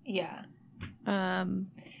 Yeah.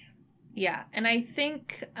 Yeah, and I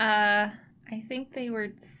think they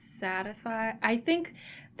were satisfied. I think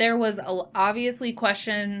there was obviously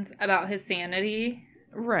questions about his sanity.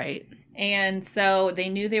 Right. And so they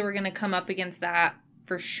knew they were going to come up against that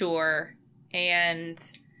for sure. And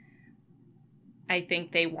I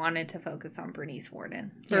think they wanted to focus on Bernice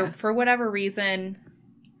Worden. For whatever reason.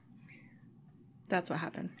 That's what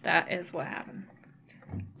happened. That is what happened.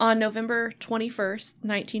 On November 21st,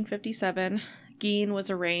 1957, Gein was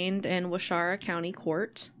arraigned in Waushara County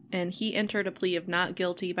Court, and he entered a plea of not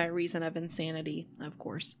guilty by reason of insanity, of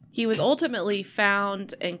course. He was ultimately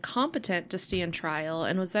found incompetent to stand trial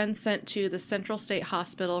and was then sent to the Central State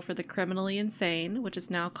Hospital for the Criminally Insane, which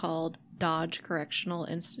is now called Dodge Correctional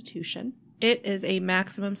Institution. It is a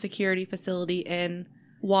maximum security facility in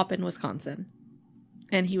Waupun, Wisconsin.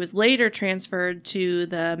 And he was later transferred to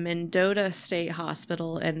the Mendota State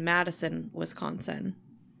Hospital in Madison, Wisconsin.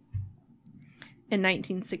 In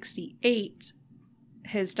 1968,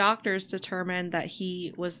 his doctors determined that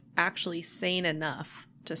he was actually sane enough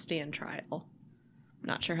to stand trial.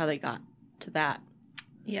 Not sure how they got to that.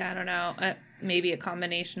 Yeah, I don't know. Maybe a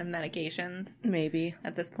combination of medications. Maybe.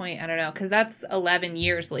 At this point, I don't know. Because that's 11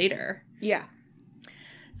 years later. Yeah.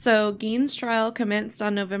 So, Gein's trial commenced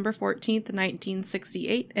on November 14th,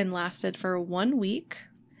 1968, and lasted for 1 week.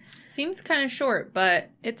 Seems kind of short,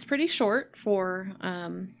 but... It's pretty short for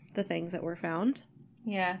the things that were found.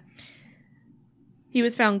 Yeah. He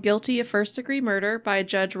was found guilty of first-degree murder by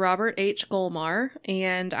Judge Robert H. Golmar,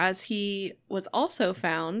 and as he was also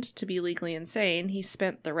found to be legally insane, he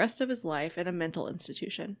spent the rest of his life in a mental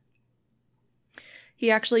institution. He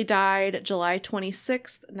actually died July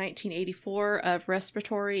 26th, 1984, of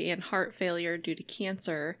respiratory and heart failure due to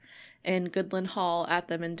cancer in Goodland Hall at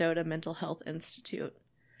the Mendota Mental Health Institute.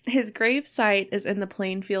 His grave site is in the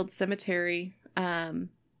Plainfield Cemetery, and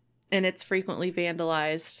it's frequently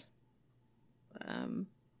vandalized.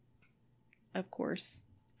 Of course.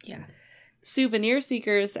 Yeah. Souvenir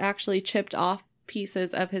seekers actually chipped off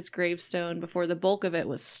pieces of his gravestone before the bulk of it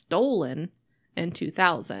was stolen in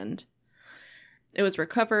 2000. It was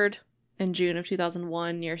recovered in June of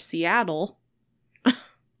 2001 near Seattle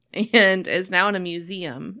and is now in a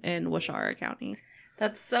museum in Washara County.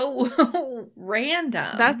 That's so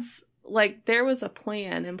random. That's like there was a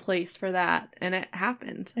plan in place for that, and it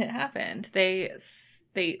happened. It happened. They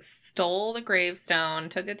stole the gravestone,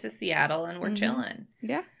 took it to Seattle, and were chilling.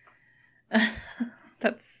 Yeah.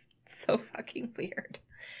 That's so fucking weird.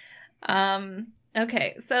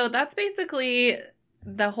 Okay, so that's basically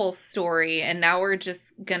the whole story, and now we're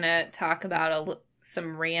just gonna talk about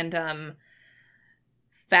some random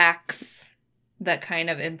facts that kind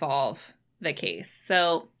of involve the case.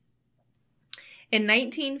 So, in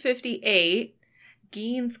 1958,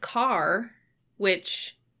 Gein's car,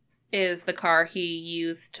 which is the car he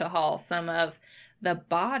used to haul some of the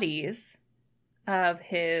bodies of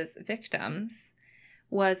his victims,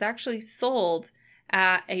 was actually sold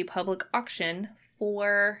at a public auction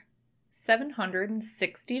for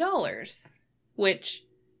 $760, which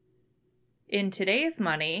in today's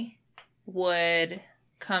money would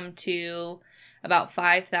come to about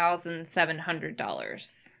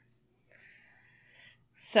 $5,700.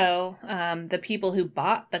 So the people who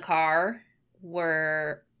bought the car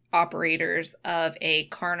were operators of a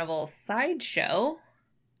carnival sideshow,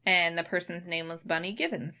 and the person's name was Bunny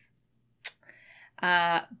Gibbons.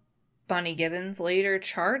 Bunny Gibbons later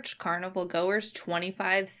charged carnival goers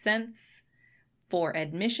 25 cents for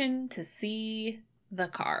admission to see the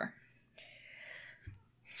car.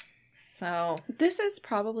 So this is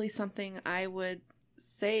probably something I would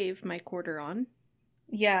save my quarter on.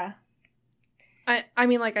 Yeah. I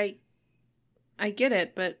mean, like, I get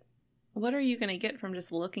it, but what are you going to get from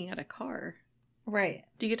just looking at a car? Right.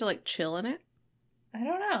 Do you get to, like, chill in it? I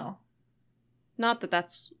don't know. Not that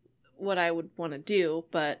that's what I would want to do,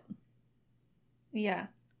 but... Yeah.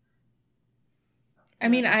 I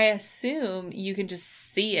mean, I assume you can just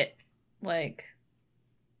see it, like...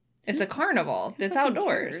 It's a carnival. It's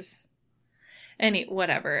outdoors.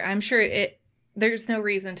 Whatever. I'm sure there's no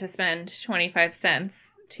reason to spend 25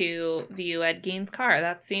 cents to view Ed Gein's car.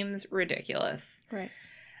 That seems ridiculous. Right.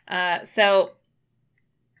 So,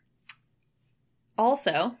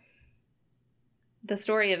 also, the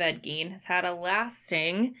story of Ed Gein has had a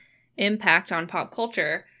lasting impact on pop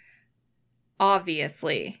culture.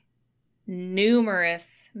 Obviously,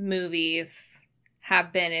 numerous movies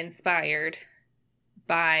have been inspired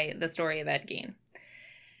by the story of Ed Gein,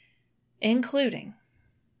 including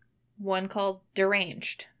one called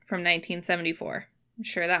Deranged from 1974. I'm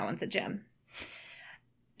sure that one's a gem.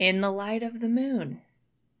 In the Light of the Moon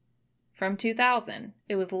from 2000.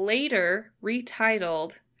 It was later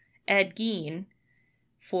retitled Ed Gein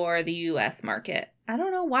for the U.S. market. I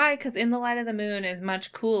don't know why, because In the Light of the Moon is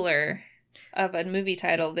much cooler of a movie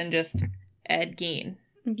title than just Ed Gein.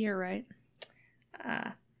 You're right.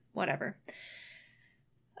 Whatever.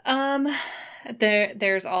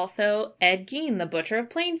 There's also Ed Gein, The Butcher of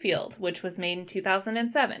Plainfield, which was made in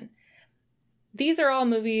 2007. These are all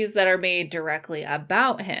movies that are made directly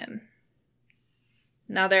about him.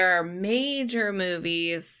 Now, there are major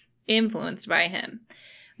movies influenced by him.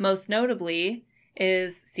 Most notably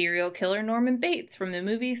is serial killer Norman Bates from the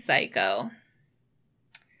movie Psycho.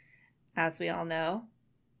 As we all know,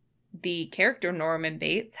 the character Norman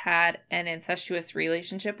Bates had an incestuous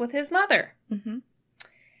relationship with his mother. Mm-hmm.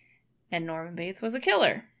 And Norman Bates was a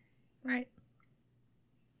killer. Right.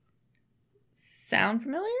 Sound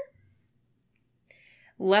familiar?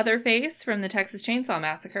 Leatherface from the Texas Chainsaw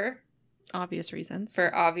Massacre. Obvious reasons.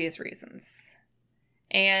 For obvious reasons.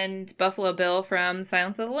 And Buffalo Bill from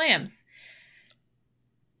Silence of the Lambs.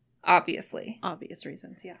 Obviously. Obvious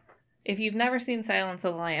reasons, yeah. If you've never seen Silence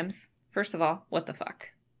of the Lambs, first of all, what the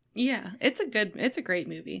fuck? Yeah, it's a great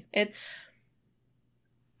movie. It's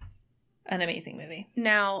an amazing movie.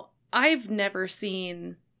 Now, I've never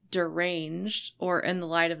seen Deranged or In the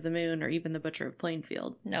Light of the Moon or even The Butcher of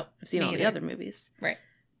Plainfield. Nope. I've seen all the other movies. Right.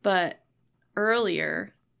 But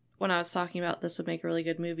earlier, when I was talking about this would make a really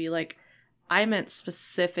good movie, like, I meant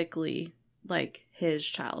specifically, like, his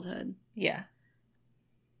childhood. Yeah.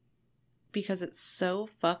 Because it's so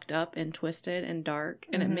fucked up and twisted and dark,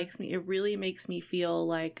 and it really makes me feel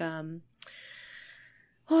like, what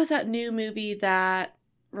was that new movie that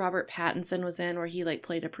Robert Pattinson was in where he like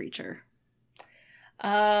played a preacher.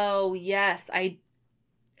 Oh, yes.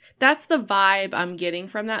 That's the vibe I'm getting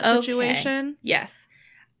from that situation. Yes.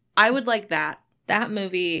 I would like that. That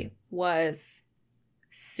movie was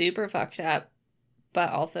super fucked up,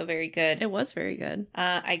 but also very good. It was very good.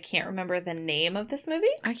 I can't remember the name of this movie.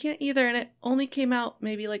 I can't either, and it only came out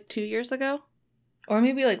maybe like 2 years ago. Or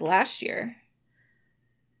maybe like last year.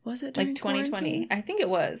 Was it during like 2020? quarantine? I think it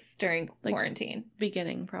was during Like, quarantine.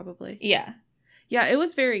 Beginning, probably. Yeah. Yeah, it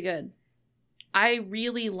was very good. I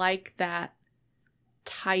really like that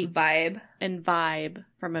type Vibe. and vibe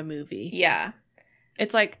from a movie. Yeah.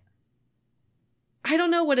 It's like, I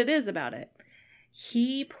don't know what it is about it.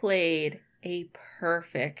 He played a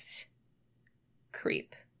perfect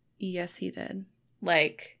creep. Yes, he did.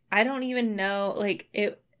 Like, I don't even know, like,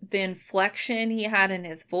 the inflection he had in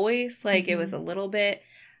his voice, like, it was a little bit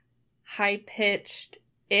high-pitched-ish.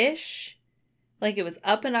 Like, it was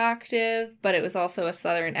up an octave, but it was also a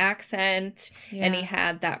southern accent. Yeah. And he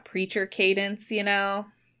had that preacher cadence, you know?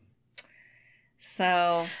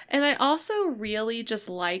 So. And I also really just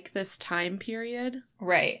like this time period.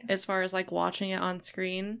 Right. As far as, like, watching it on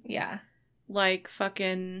screen. Yeah. Like,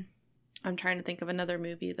 fucking... I'm trying to think of another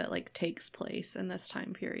movie that, like, takes place in this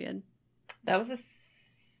time period. That was the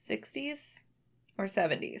 60s or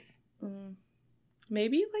 70s?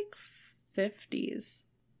 Maybe, like, 50s.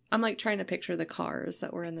 I'm, like, trying to picture the cars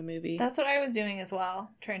that were in the movie. That's what I was doing as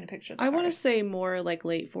well, trying to picture the I want to cars. say more, like,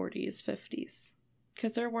 late 40s, 50s.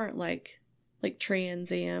 Because there weren't, like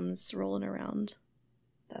Trans Ams rolling around.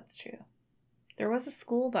 That's true. There was a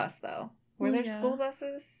school bus, though. Were there school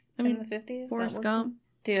buses in the 50s? Forrest Gump.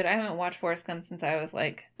 Dude, I haven't watched Forrest Gump since I was,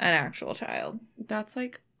 like, an actual child. That's,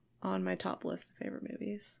 like, on my top list of favorite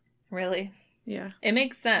movies. Really? Yeah. It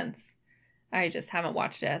makes sense. I just haven't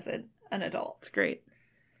watched it as an adult. It's great.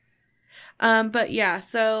 But yeah,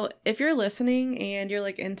 so if you're listening and you're,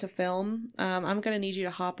 like, into film, I'm going to need you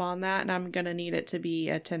to hop on that, and I'm going to need it to be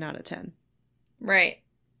a 10 out of 10. Right.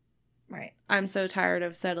 Right. I'm so tired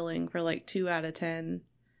of settling for, like, 2 out of 10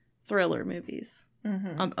 thriller movies.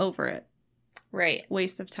 Mm-hmm. I'm over it. Right.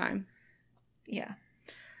 Waste of time. Yeah.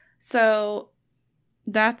 So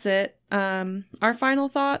that's it. Our final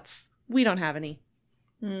thoughts, we don't have any.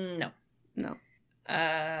 No. No.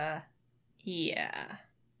 Yeah.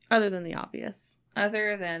 Other than the obvious.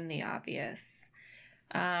 Other than the obvious.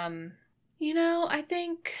 You know, I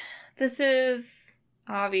think this is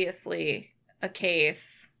obviously a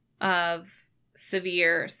case of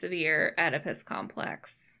severe Oedipus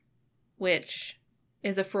complex, which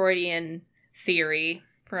is a Freudian theory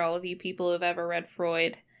for all of you people who have ever read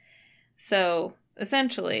Freud. So,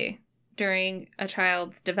 essentially, during a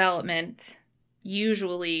child's development,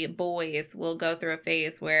 usually boys will go through a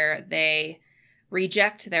phase where they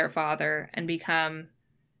reject their father and become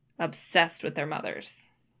obsessed with their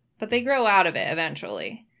mothers. But they grow out of it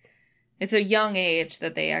eventually. It's a young age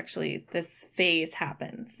that this phase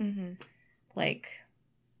happens. Mm-hmm. Like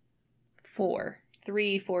 4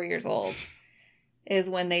 years old is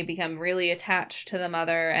when they become really attached to the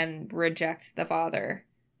mother and reject the father.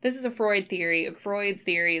 This is a Freud theory. Freud's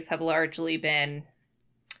theories have largely been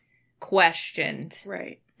questioned.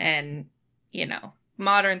 Right. And, you know,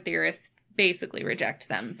 modern theorists basically reject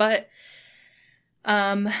them. But,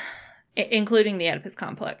 including the Oedipus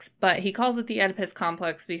complex. But he calls it the Oedipus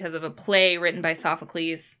complex because of a play written by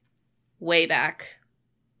Sophocles way back,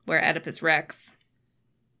 where Oedipus Rex,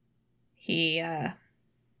 he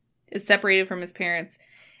is separated from his parents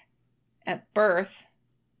at birth,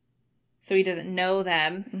 so he doesn't know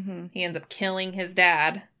them. Mm-hmm. He ends up killing his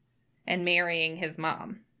dad and marrying his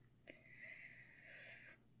mom.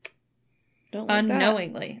 Don't like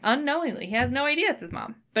Unknowingly. He has no idea it's his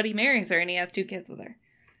mom, but he marries her and he has 2 kids with her.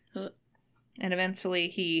 And eventually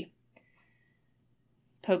he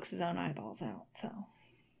pokes his own eyeballs out, so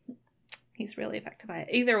he's really affected by it.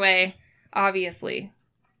 Either way, obviously,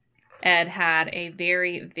 Ed had a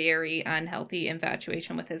very, very unhealthy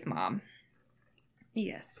infatuation with his mom.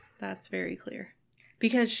 Yes, that's very clear.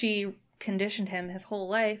 Because she conditioned him his whole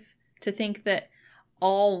life to think that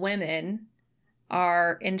all women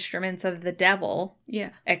are instruments of the devil.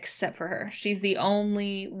 Yeah. Except for her. She's the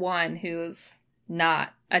only one who's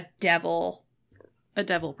not a devil. A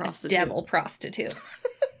devil prostitute.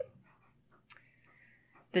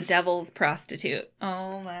 The devil's prostitute.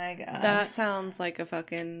 Oh my god. That sounds like a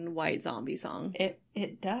fucking White Zombie song.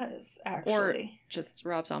 It does, actually. Or just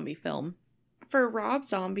Rob Zombie film. For Rob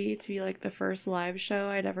Zombie to be like the first live show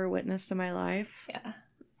I'd ever witnessed in my life. Yeah.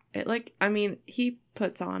 He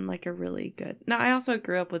puts on like a really good... Now, I also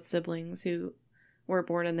grew up with siblings who were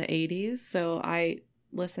born in the 80s, so I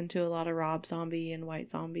listened to a lot of Rob Zombie and White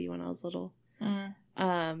Zombie when I was little. Mm.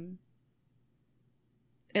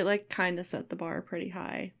 It like kind of set the bar pretty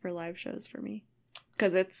high for live shows for me.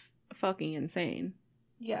 Because it's fucking insane.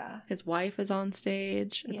 Yeah. His wife is on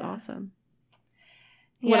stage. It's awesome.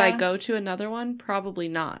 Yeah. Would I go to another one? Probably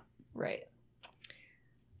not. Right.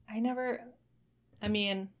 I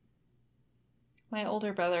mean, my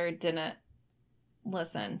older brother didn't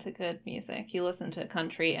listen to good music. He listened to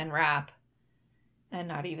country and rap, and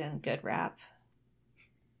not even good rap.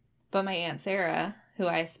 But my Aunt Sarah, who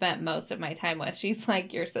I spent most of my time with, she's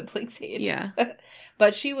like your sibling's age. Yeah.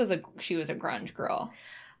 But she was a grunge girl.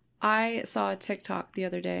 I saw a TikTok the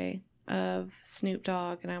other day of Snoop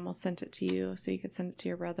Dogg, and I almost sent it to you so you could send it to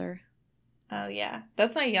your brother. Oh, yeah.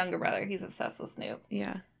 That's my younger brother. He's obsessed with Snoop.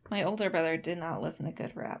 Yeah. My older brother did not listen to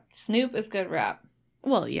good rap. Snoop is good rap.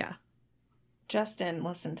 Well, yeah. Justin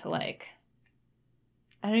listened to, like,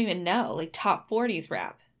 I don't even know, like, top 40s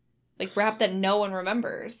rap. Like, rap that no one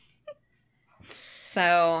remembers.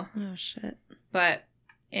 So. Oh, shit. But,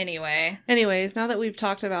 anyway. Anyways, now that we've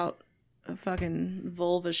talked about fucking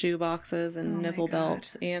vulva shoe boxes and nipple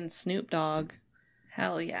belts and Snoop Dogg.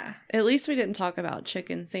 Hell yeah. At least we didn't talk about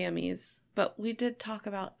chicken Sammys, but we did talk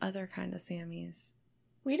about other kind of Sammys.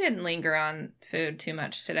 We didn't linger on food too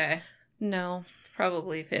much today. No. It's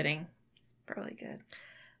probably fitting. It's probably good.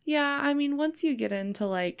 Yeah, I mean, once you get into,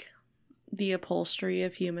 like, the upholstery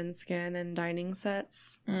of human skin and dining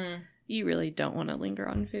sets, you really don't want to linger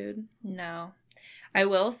on food. No. I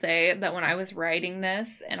will say that when I was writing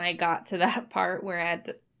this and I got to that part where I had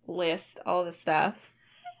to list all the stuff,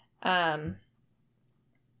 I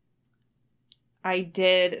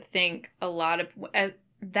did think a lot of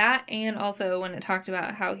that, and also when it talked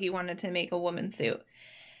about how he wanted to make a woman suit.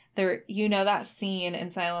 There, you know that scene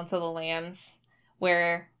in Silence of the Lambs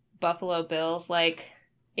where Buffalo Bill's like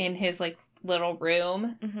in his like little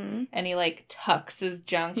room and he like tucks his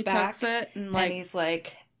junk back. He tucks it and like he's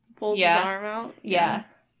like pulls his arm out. Yeah.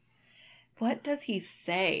 What does he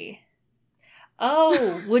say?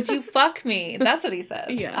 Oh, would you fuck me? That's what he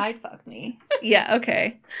says. Yeah. I'd fuck me. Yeah,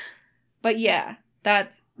 okay. But yeah,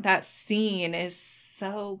 that scene is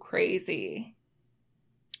so crazy.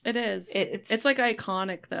 It is. It's like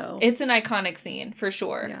iconic though. It's an iconic scene for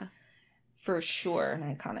sure. Yeah. For sure,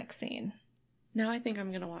 an iconic scene. Now I think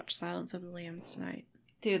I'm gonna watch Silence of the Lambs tonight.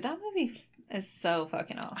 Dude, that movie is so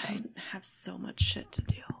fucking awesome. I have so much shit to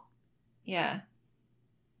do. Yeah.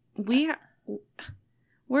 We're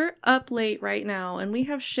up late right now, and we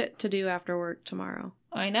have shit to do after work tomorrow.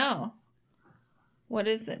 I know. What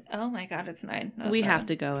is it? Oh my god, it's 9. No, we 7. have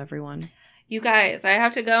to go, everyone. You guys, I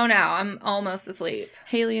have to go now. I'm almost asleep.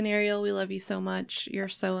 Haley and Ariel, we love you so much. You're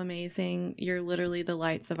so amazing. You're literally the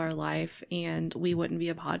lights of our life, and we wouldn't be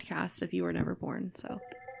a podcast if you were never born, so.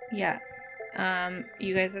 Yeah.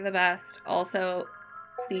 You guys are the best. Also,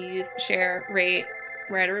 please share, rate,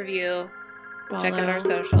 write a review, Follow, check out our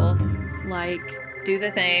socials, like, do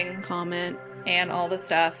the things, comment, and all the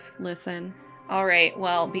stuff. listen. All right.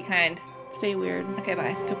 Well, be kind. Stay weird. Okay,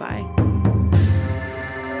 bye. Goodbye.